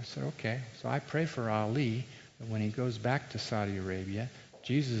said, okay. So I pray for Ali that when he goes back to Saudi Arabia,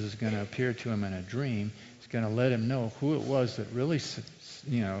 Jesus is going to appear to him in a dream. He's going to let him know who it was that really,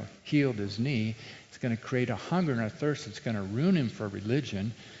 healed his knee. It's going to create a hunger and a thirst that's going to ruin him for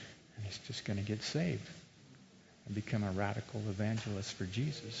religion. And he's just going to get saved and become a radical evangelist for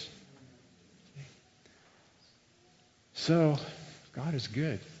Jesus. So, God is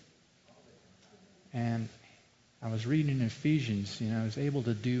good. And I was reading in Ephesians, he's able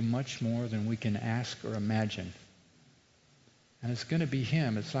to do much more than we can ask or imagine. And it's going to be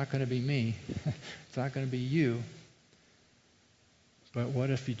him. It's not going to be me. It's not going to be you. But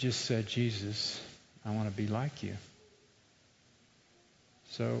what if you just said, Jesus, I want to be like you?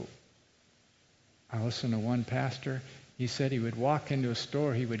 So I listened to one pastor. He said he would walk into a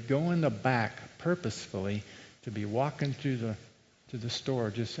store. He would go in the back purposefully to be walking through to the store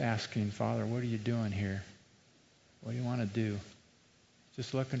just asking, Father, what are you doing here? What do you want to do?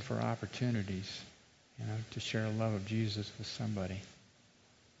 Just looking for opportunities, to share the love of Jesus with somebody.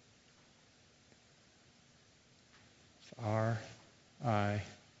 It's R-I-S-K.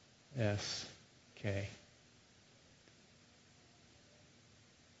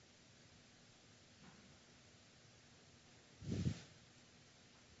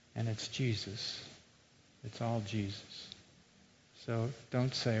 And it's Jesus. It's all Jesus. So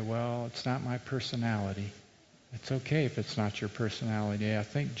don't say, well, it's not my personality. It's okay if it's not your personality. I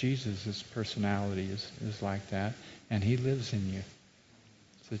think Jesus' personality is like that, and he lives in you.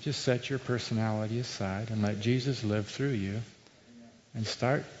 So just set your personality aside and let Jesus live through you and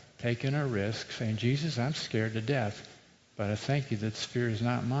start taking a risk, saying, Jesus, I'm scared to death, but I thank you that fear is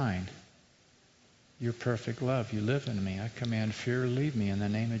not mine. Your perfect love, you live in me. I command fear to leave me in the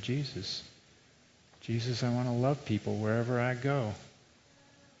name of Jesus. Jesus, I want to love people wherever I go.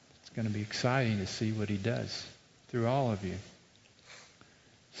 It's going to be exciting to see what he does through all of you.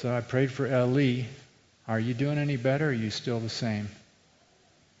 So I prayed for Eli. Are you doing any better, or are you still the same?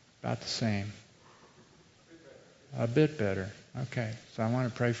 About the same. A bit better. Okay. So I want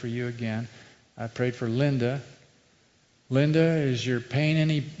to pray for you again. I prayed for Linda. Linda, is your pain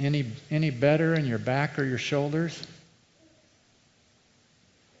any better in your back or your shoulders?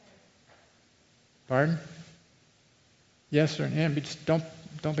 Pardon? Yes or no? Just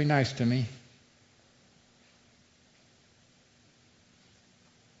don't be nice to me.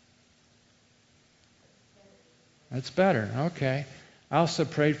 That's better. Okay. I also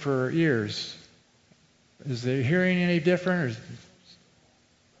prayed for her ears. Is the hearing any different? Or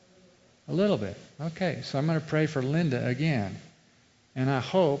a little bit. Okay. So I'm going to pray for Linda again. And I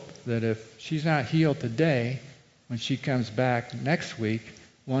hope that if she's not healed today, when she comes back next week,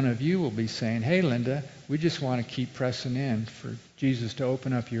 one of you will be saying, hey, Linda, we just want to keep pressing in for Jesus to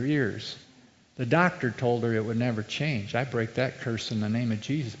open up your ears. The doctor told her it would never change. I break that curse in the name of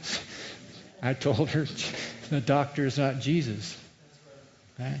Jesus. I told her the doctor is not Jesus.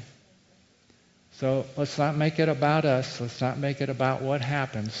 Okay? So let's not make it about us. Let's not make it about what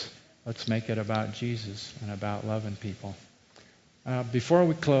happens. Let's make it about Jesus and about loving people. Before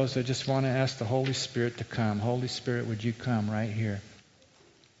we close, I just want to ask the Holy Spirit to come. Holy Spirit, would you come right here,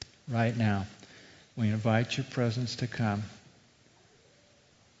 right now? We invite your presence to come.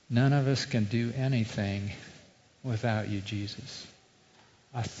 None of us can do anything without you, Jesus.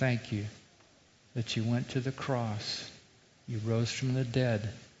 I thank you that you went to the cross. You rose from the dead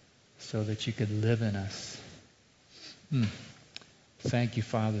so that you could live in us. Thank you,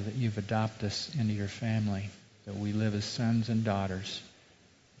 Father, that you've adopted us into your family, that we live as sons and daughters,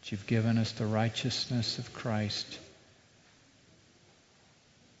 that you've given us the righteousness of Christ.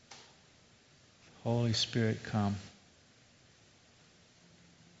 Holy Spirit, come.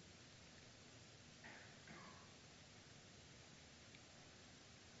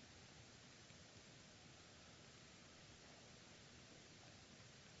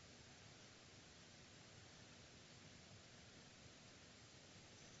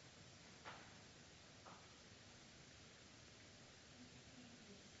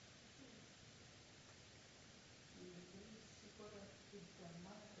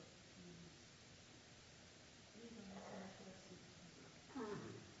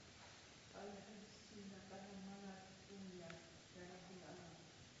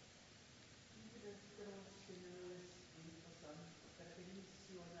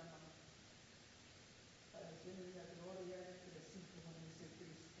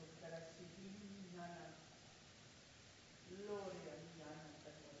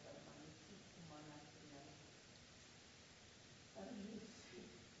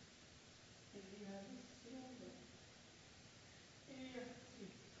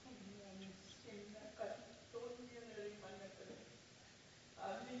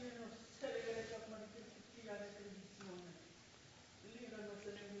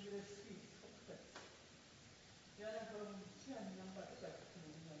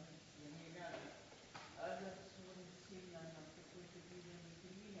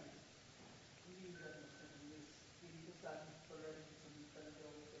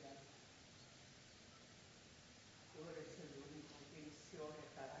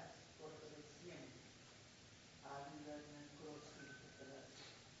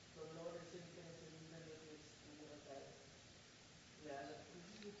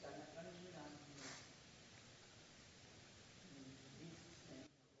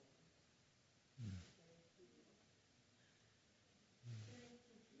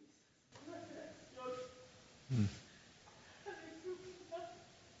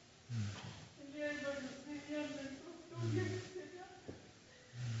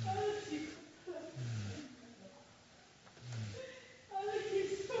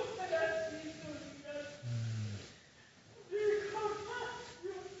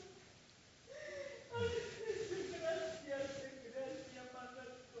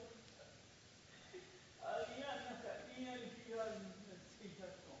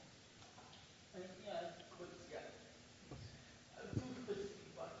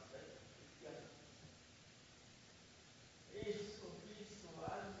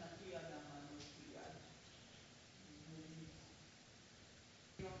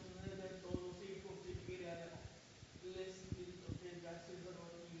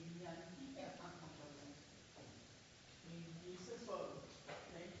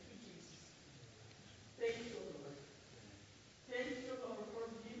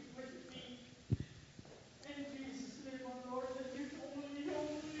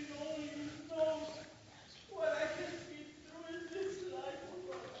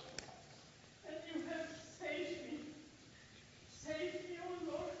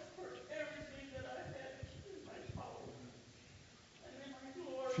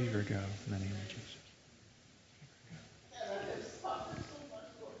 Fever go in the name of Jesus.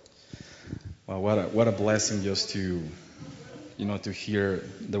 Well, what a blessing just to to hear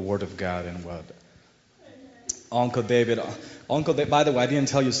the word of God and what Uncle David. By the way, I didn't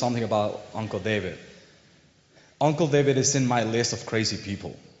tell you something about Uncle David. Uncle David is in my list of crazy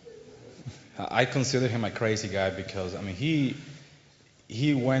people. I consider him a crazy guy because I mean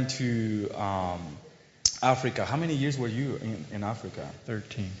he went to Africa. How many years were you in Africa?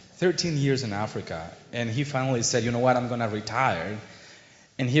 13. 13 years in Africa, and he finally said, you know what, I'm gonna retire,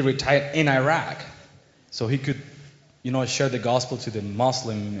 and he retired in Iraq, so he could share the gospel to the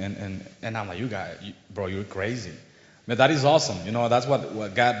Muslim, and I'm like, bro, you're crazy. But that is awesome. That's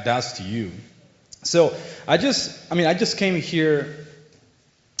what God does to you. So I just came here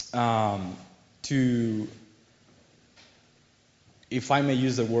to, if I may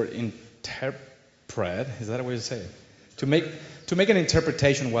use the word interpret, is that a way to say it? To make an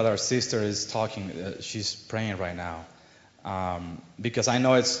interpretation of what our sister is talking, she's praying right now. Because I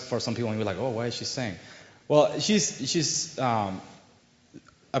know it's for some people, and you're like, oh, what is she saying? Well, she's a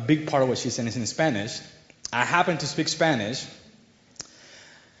big part of what she's saying is in Spanish. I happen to speak Spanish,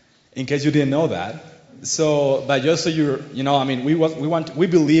 in case you didn't know that. So, but just so we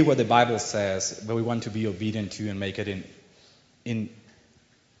believe what the Bible says, but we want to be obedient to and make it in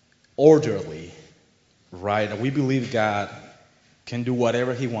orderly, right? And we believe God can do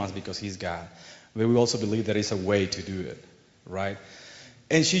whatever He wants because He's God. But we also believe there is a way to do it, right?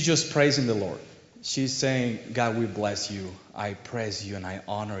 And she's just praising the Lord. She's saying, God, we bless you. I praise you and I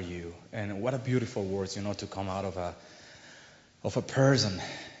honor you. And what a beautiful words, to come out of a person.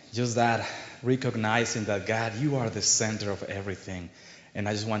 Just that, recognizing that, God, you are the center of everything. And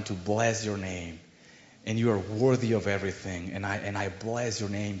I just want to bless your name. And you are worthy of everything. And I bless your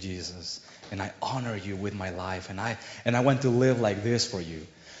name, Jesus. And I honor you with my life. And I want to live like this for you.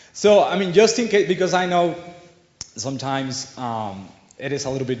 So, just in case, because I know sometimes it is a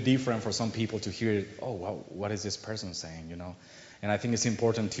little bit different for some people to hear, oh, wow, what is this person saying, And I think it's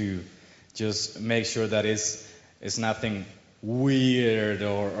important to just make sure that it's nothing weird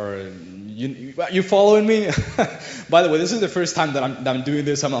or you following me? By the way, this is the first time that I'm doing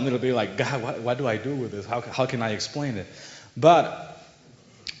this. I'm a little bit like, God, what do I do with this? How can I explain it? But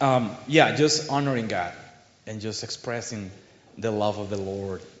just honoring God and just expressing the love of the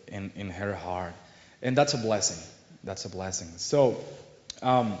Lord in her heart, and that's a blessing. That's a blessing. So,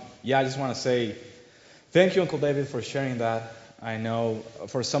 I just want to say thank you, Uncle David, for sharing that. I know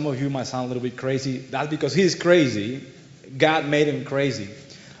for some of you it might sound a little bit crazy. That's because he's crazy. God made him crazy.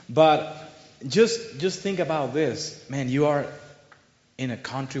 But just think about this. Man, you are in a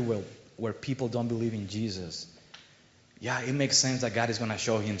country where people don't believe in Jesus. Yeah, it makes sense that God is going to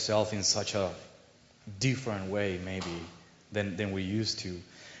show himself in such a different way maybe than we used to.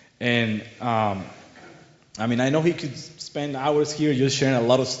 And I know he could spend hours here just sharing a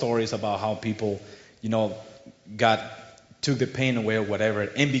lot of stories about how people, God took the pain away or whatever.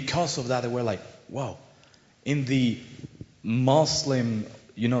 And because of that, they were like, wow, in the Muslim,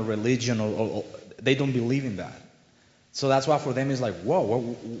 religion, or they don't believe in that. So that's why for them it's like,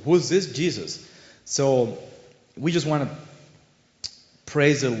 whoa, who's this Jesus? So we just want to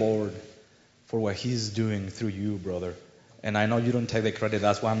praise the Lord for what he's doing through you, brother. And I know you don't take the credit.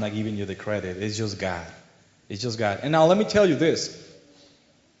 That's why I'm not giving you the credit. It's just God. It's just God. And now let me tell you this.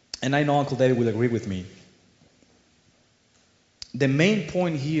 And I know Uncle David will agree with me. The main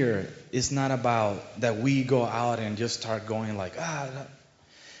point here is not about that we go out and just start going like,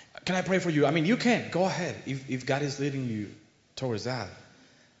 can I pray for you? I mean, you can. Go ahead if God is leading you towards that.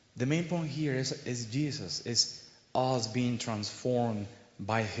 The main point here is Jesus. It's us being transformed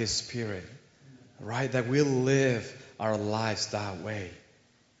by His Spirit. Right? That we'll live our lives that way.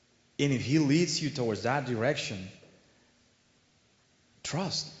 And if He leads you towards that direction,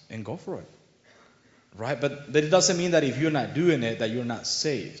 trust and go for it. Right? But it doesn't mean that if you're not doing it, that you're not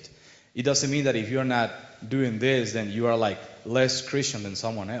saved. It doesn't mean that if you're not doing this, then you are like less Christian than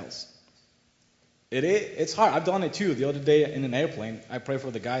someone else. It's hard. I've done it too. The other day in an airplane, I prayed for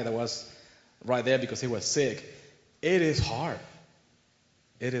the guy that was right there because he was sick. It is hard.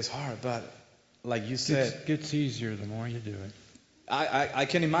 It is hard, but like you said, it gets easier the more you do it. I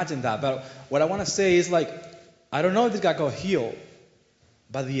can imagine that. But what I want to say is like, I don't know if this guy got healed,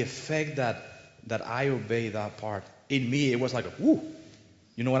 but the effect that I obey that part, in me, it was like, whoo.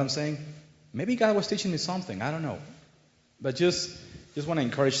 You know what I'm saying? Maybe God was teaching me something. I don't know. But just want to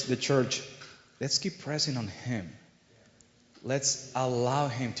encourage the church. Let's keep pressing on Him. Let's allow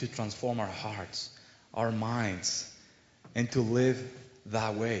Him to transform our hearts, our minds, and to live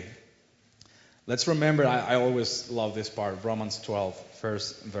that way. Let's remember, I always love this part. Romans 12,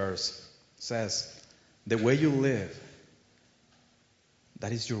 first verse says, the way you live,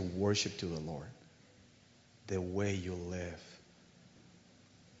 that is your worship to the Lord. The way you live.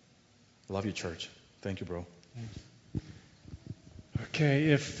 Love you, church. Thank you, bro.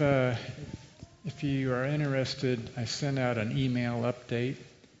 Okay, if you are interested, I sent out an email update.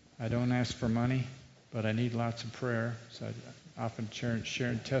 I don't ask for money, but I need lots of prayer. So I often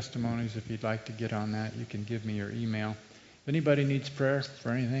sharing testimonies. If you'd like to get on that, you can give me your email. If anybody needs prayer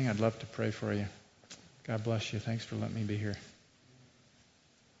for anything, I'd love to pray for you. God bless you. Thanks for letting me be here.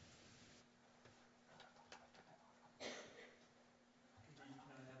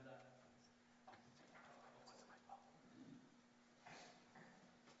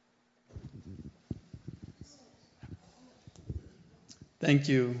 Thank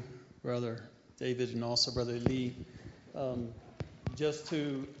you, Brother David, and also Brother Lee. Just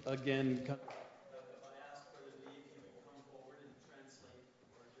to, again, if I ask Brother Lee if he would come forward and translate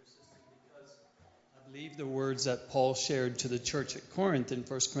for your sister, because I believe the words that Paul shared to the church at Corinth in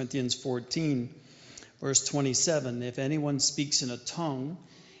 1 Corinthians 14, verse 27, if anyone speaks in a tongue,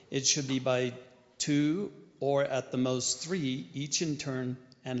 it should be by two or at the most three, each in turn,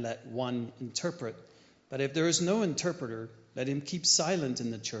 and let one interpret. But if there is no interpreter, let him keep silent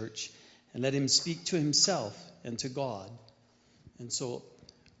in the church, and let him speak to himself and to God. And so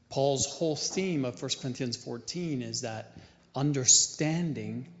Paul's whole theme of 1 Corinthians 14 is that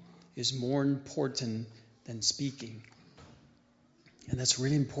understanding is more important than speaking. And that's a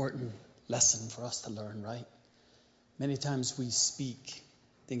really important lesson for us to learn, right? Many times we speak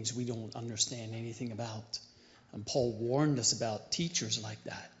things we don't understand anything about. And Paul warned us about teachers like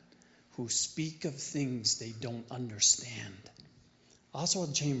that, who speak of things they don't understand.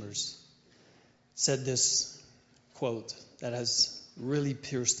 Oswald Chambers said this quote that has really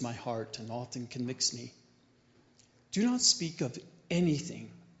pierced my heart and often convicts me. Do not speak of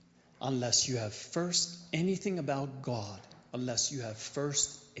anything unless you have first anything about God, unless you have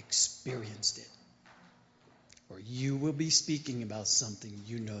first experienced it. Or you will be speaking about something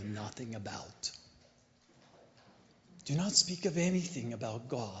you know nothing about. Do not speak of anything about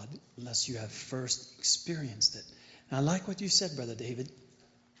God unless you have first experienced it. And I like what you said, Brother David.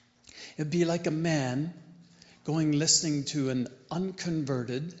 It'd be like a man going listening to an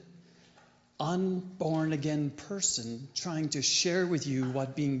unconverted, unborn again person trying to share with you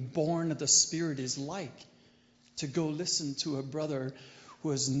what being born of the Spirit is like. To go listen to a brother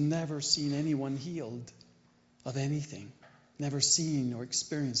who has never seen anyone healed of anything, never seen or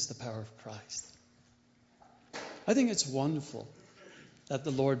experienced the power of Christ. I think it's wonderful that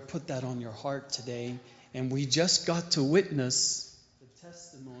the Lord put that on your heart today, and we just got to witness the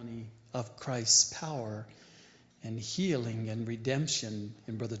testimony of Christ's power and healing and redemption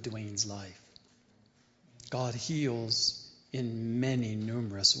in Brother Dwayne's life. God heals in many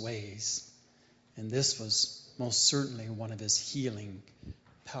numerous ways, and this was most certainly one of his healing,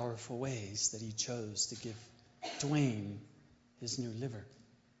 powerful ways that he chose to give Dwayne his new liver.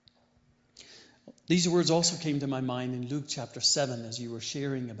 These words also came to my mind in Luke chapter 7 as you were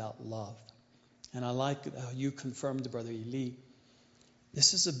sharing about love. And I like how you confirmed, Brother Eli.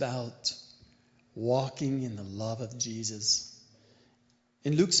 This is about walking in the love of Jesus.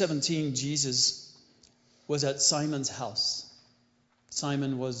 In Luke 17, Jesus was at Simon's house.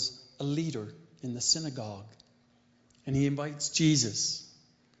 Simon was a leader in the synagogue, and he invites Jesus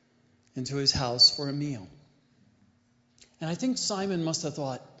into his house for a meal. And I think Simon must have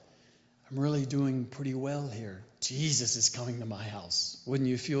thought, I'm really doing pretty well here. Jesus is coming to my house. Wouldn't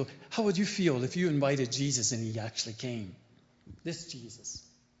you feel? How would you feel if you invited Jesus and he actually came? This Jesus.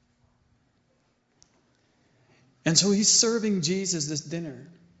 And so he's serving Jesus this dinner.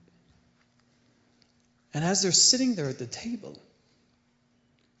 And as they're sitting there at the table,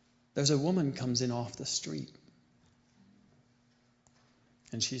 there's a woman comes in off the street.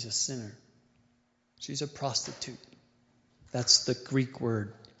 And she's a sinner. She's a prostitute. That's the Greek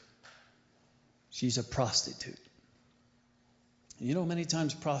word. She's a prostitute. And you know, many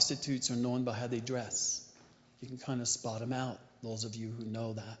times prostitutes are known by how they dress. You can kind of spot them out, those of you who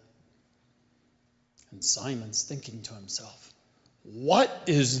know that. And Simon's thinking to himself, what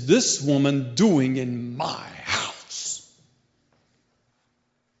is this woman doing in my house?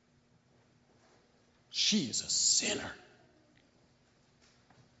 She is a sinner.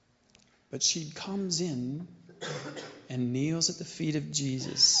 But she comes in and kneels at the feet of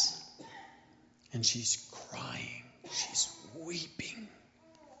Jesus. And she's crying. She's weeping.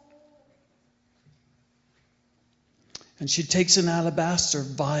 And she takes an alabaster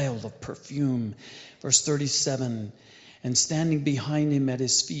vial of perfume. Verse 37, and standing behind him at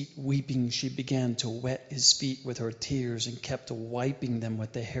his feet, weeping, she began to wet his feet with her tears and kept wiping them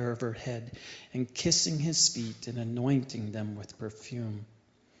with the hair of her head and kissing his feet and anointing them with perfume.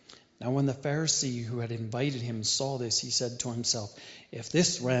 Now when the Pharisee who had invited him saw this, he said to himself, if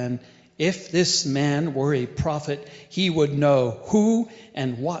this man were a prophet, he would know who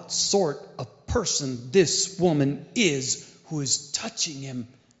and what sort of person this woman is who is touching him,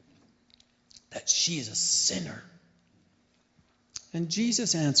 that she is a sinner. And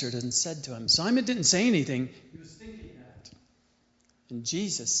Jesus answered and said to him, Simon didn't say anything. He was thinking that. And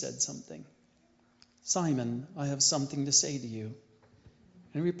Jesus said something. Simon, I have something to say to you.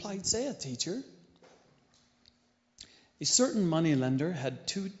 And he replied, say it, teacher. A certain moneylender had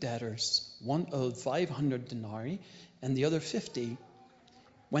 2 debtors. One owed 500 denarii and the other 50.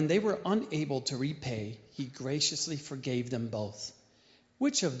 When they were unable to repay, he graciously forgave them both.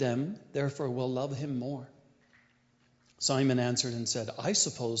 Which of them, therefore, will love him more? Simon answered and said, I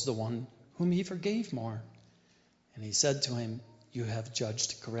suppose the one whom he forgave more. And he said to him, you have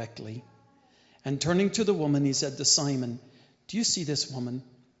judged correctly. And turning to the woman, he said to Simon, do you see this woman?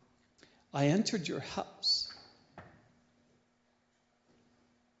 I entered your house.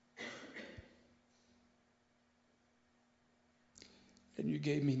 And you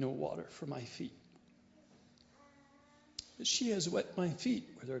gave me no water for my feet. But she has wet my feet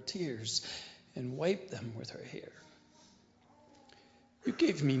with her tears and wiped them with her hair. You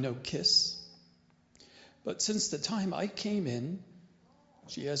gave me no kiss. But since the time I came in,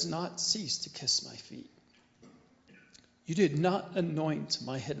 she has not ceased to kiss my feet. You did not anoint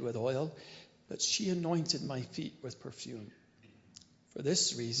my head with oil, but she anointed my feet with perfume. For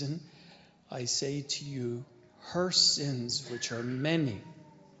this reason, I say to you, her sins, which are many,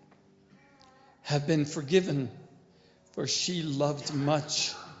 have been forgiven, for she loved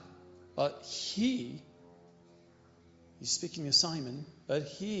much. But he's speaking of Simon, but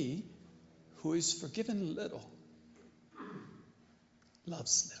he who is forgiven little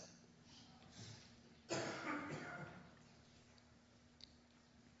loves little.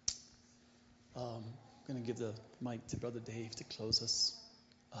 I'm going to give the mic to Brother Dave to close us.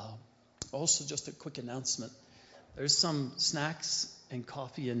 Also, just a quick announcement. There's some snacks and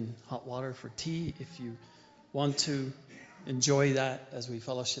coffee and hot water for tea. If you want to enjoy that as we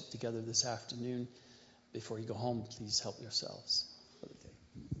fellowship together this afternoon, before you go home, please help yourselves. Brother Dave.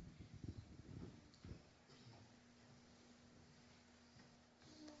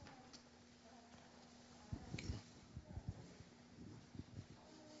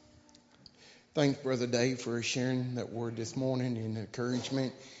 Thanks, Brother Dave, for sharing that word this morning and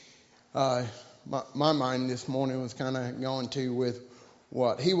encouragement. My mind this morning was kind of going to with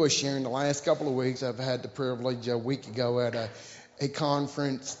what he was sharing the last couple of weeks. I've had the privilege a week ago at a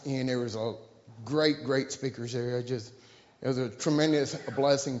conference, and there was a great speakers there. It was a tremendous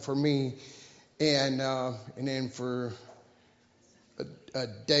blessing for me. And then for a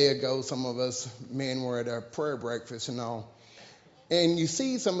day ago, some of us men were at a prayer breakfast and all. And you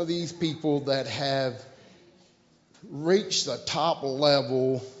see some of these people that have reached the top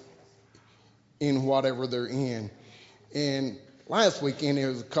level in whatever they're in. And last weekend, there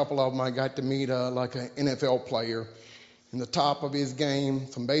was a couple of them I got to meet, like an NFL player in the top of his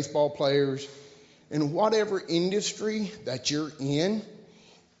game, some baseball players. In whatever industry that you're in,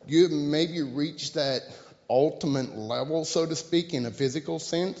 you maybe reached that ultimate level, so to speak, in a physical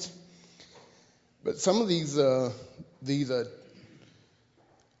sense. But some of these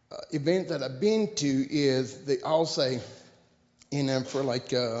events that I've been to is I'll say, for like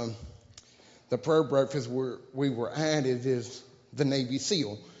the prayer breakfast where we were at is the Navy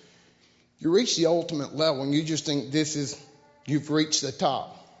SEAL. You reach the ultimate level and you just think you've reached the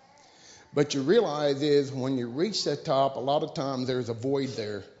top. But you realize is when you reach the top, a lot of times there's a void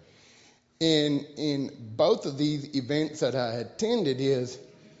there. In both of these events that I attended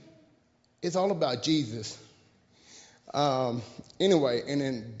it's all about Jesus. Anyway, and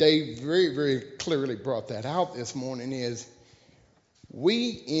then Dave very, very clearly brought that out this morning is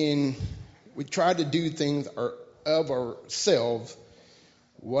we try to do things of ourselves,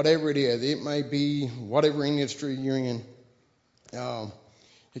 whatever it is. It may be whatever industry you're in.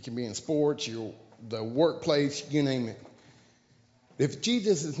 It can be in sports, the workplace, you name it. If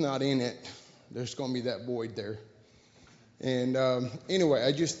Jesus is not in it, there's going to be that void there. And anyway,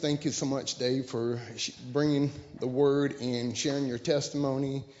 I just thank you so much, Dave, for bringing the word and sharing your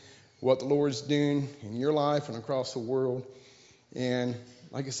testimony, what the Lord's doing in your life and across the world. And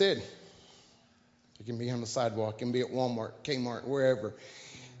like I said, it can be on the sidewalk, it can be at Walmart, Kmart, wherever.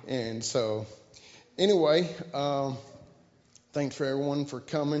 And so anyway, thanks for everyone for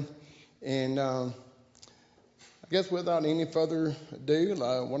coming. And I guess without any further ado,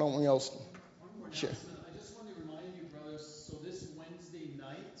 why don't we else share? I just want to remind you, brothers, so this Wednesday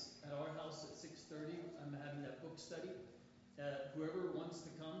night at our house at 6:30, I'm having that book study. Whoever wants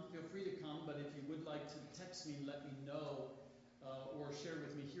to come, feel free to come, but if you would like to text me and let me know, or share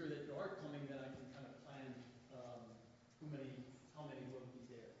with me here that you are coming, then I can kind of plan how many will be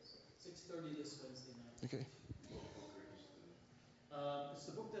there. So 6:30 this Wednesday night. Okay. It's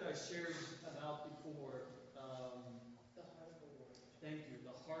the book that I shared about before. The Heart of a Warrior. Thank you.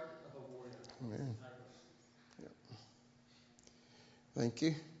 The Heart of a Warrior. Amen. Yep. Thank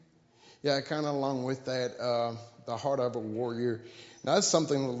you. Yeah, kind of along with that, the heart of a warrior. Now, that's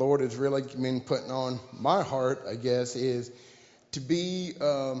something the Lord has really been putting on my heart, I guess, is to be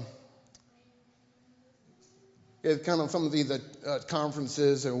it's kind of some of these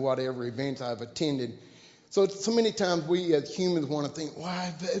conferences or whatever events I've attended. So many times we as humans want to think,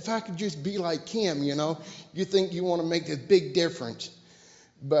 why, if I could just be like him, you think you want to make this big difference.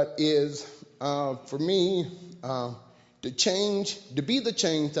 But for me, to be the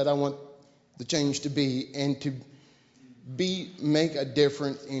change that I want the change to be, and to make a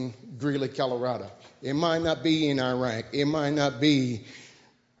difference in Greeley, Colorado. It might not be in Iraq. It might not be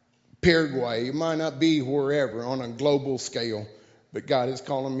Paraguay. It might not be wherever on a global scale. But God is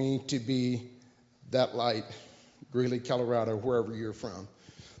calling me to be that light, Greeley, Colorado, wherever you're from.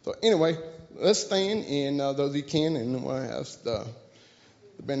 So anyway, let's stand, and those you can, and we'll ask the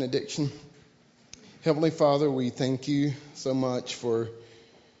benediction. Heavenly Father, we thank you so much for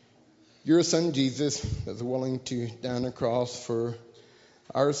your Son Jesus that's willing to die on the cross for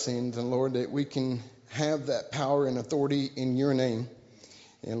our sins, and Lord, that we can have that power and authority in your name.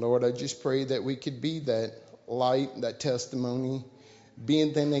 And Lord, I just pray that we could be that light, that testimony,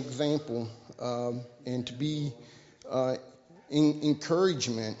 being an example, and to be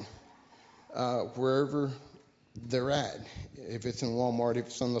encouragement wherever they're at. If it's in Walmart, if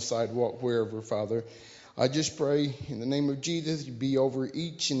it's on the sidewalk, wherever, Father. I just pray in the name of Jesus, you be over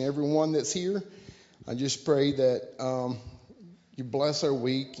each and every one that's here. I just pray that you bless our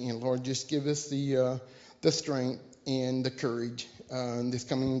week, and Lord, just give us the strength and the courage in these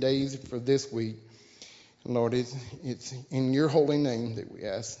coming days for this week. And Lord, it's in your holy name that we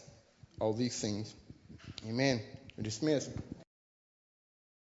ask all these things. Amen. We're dismissed.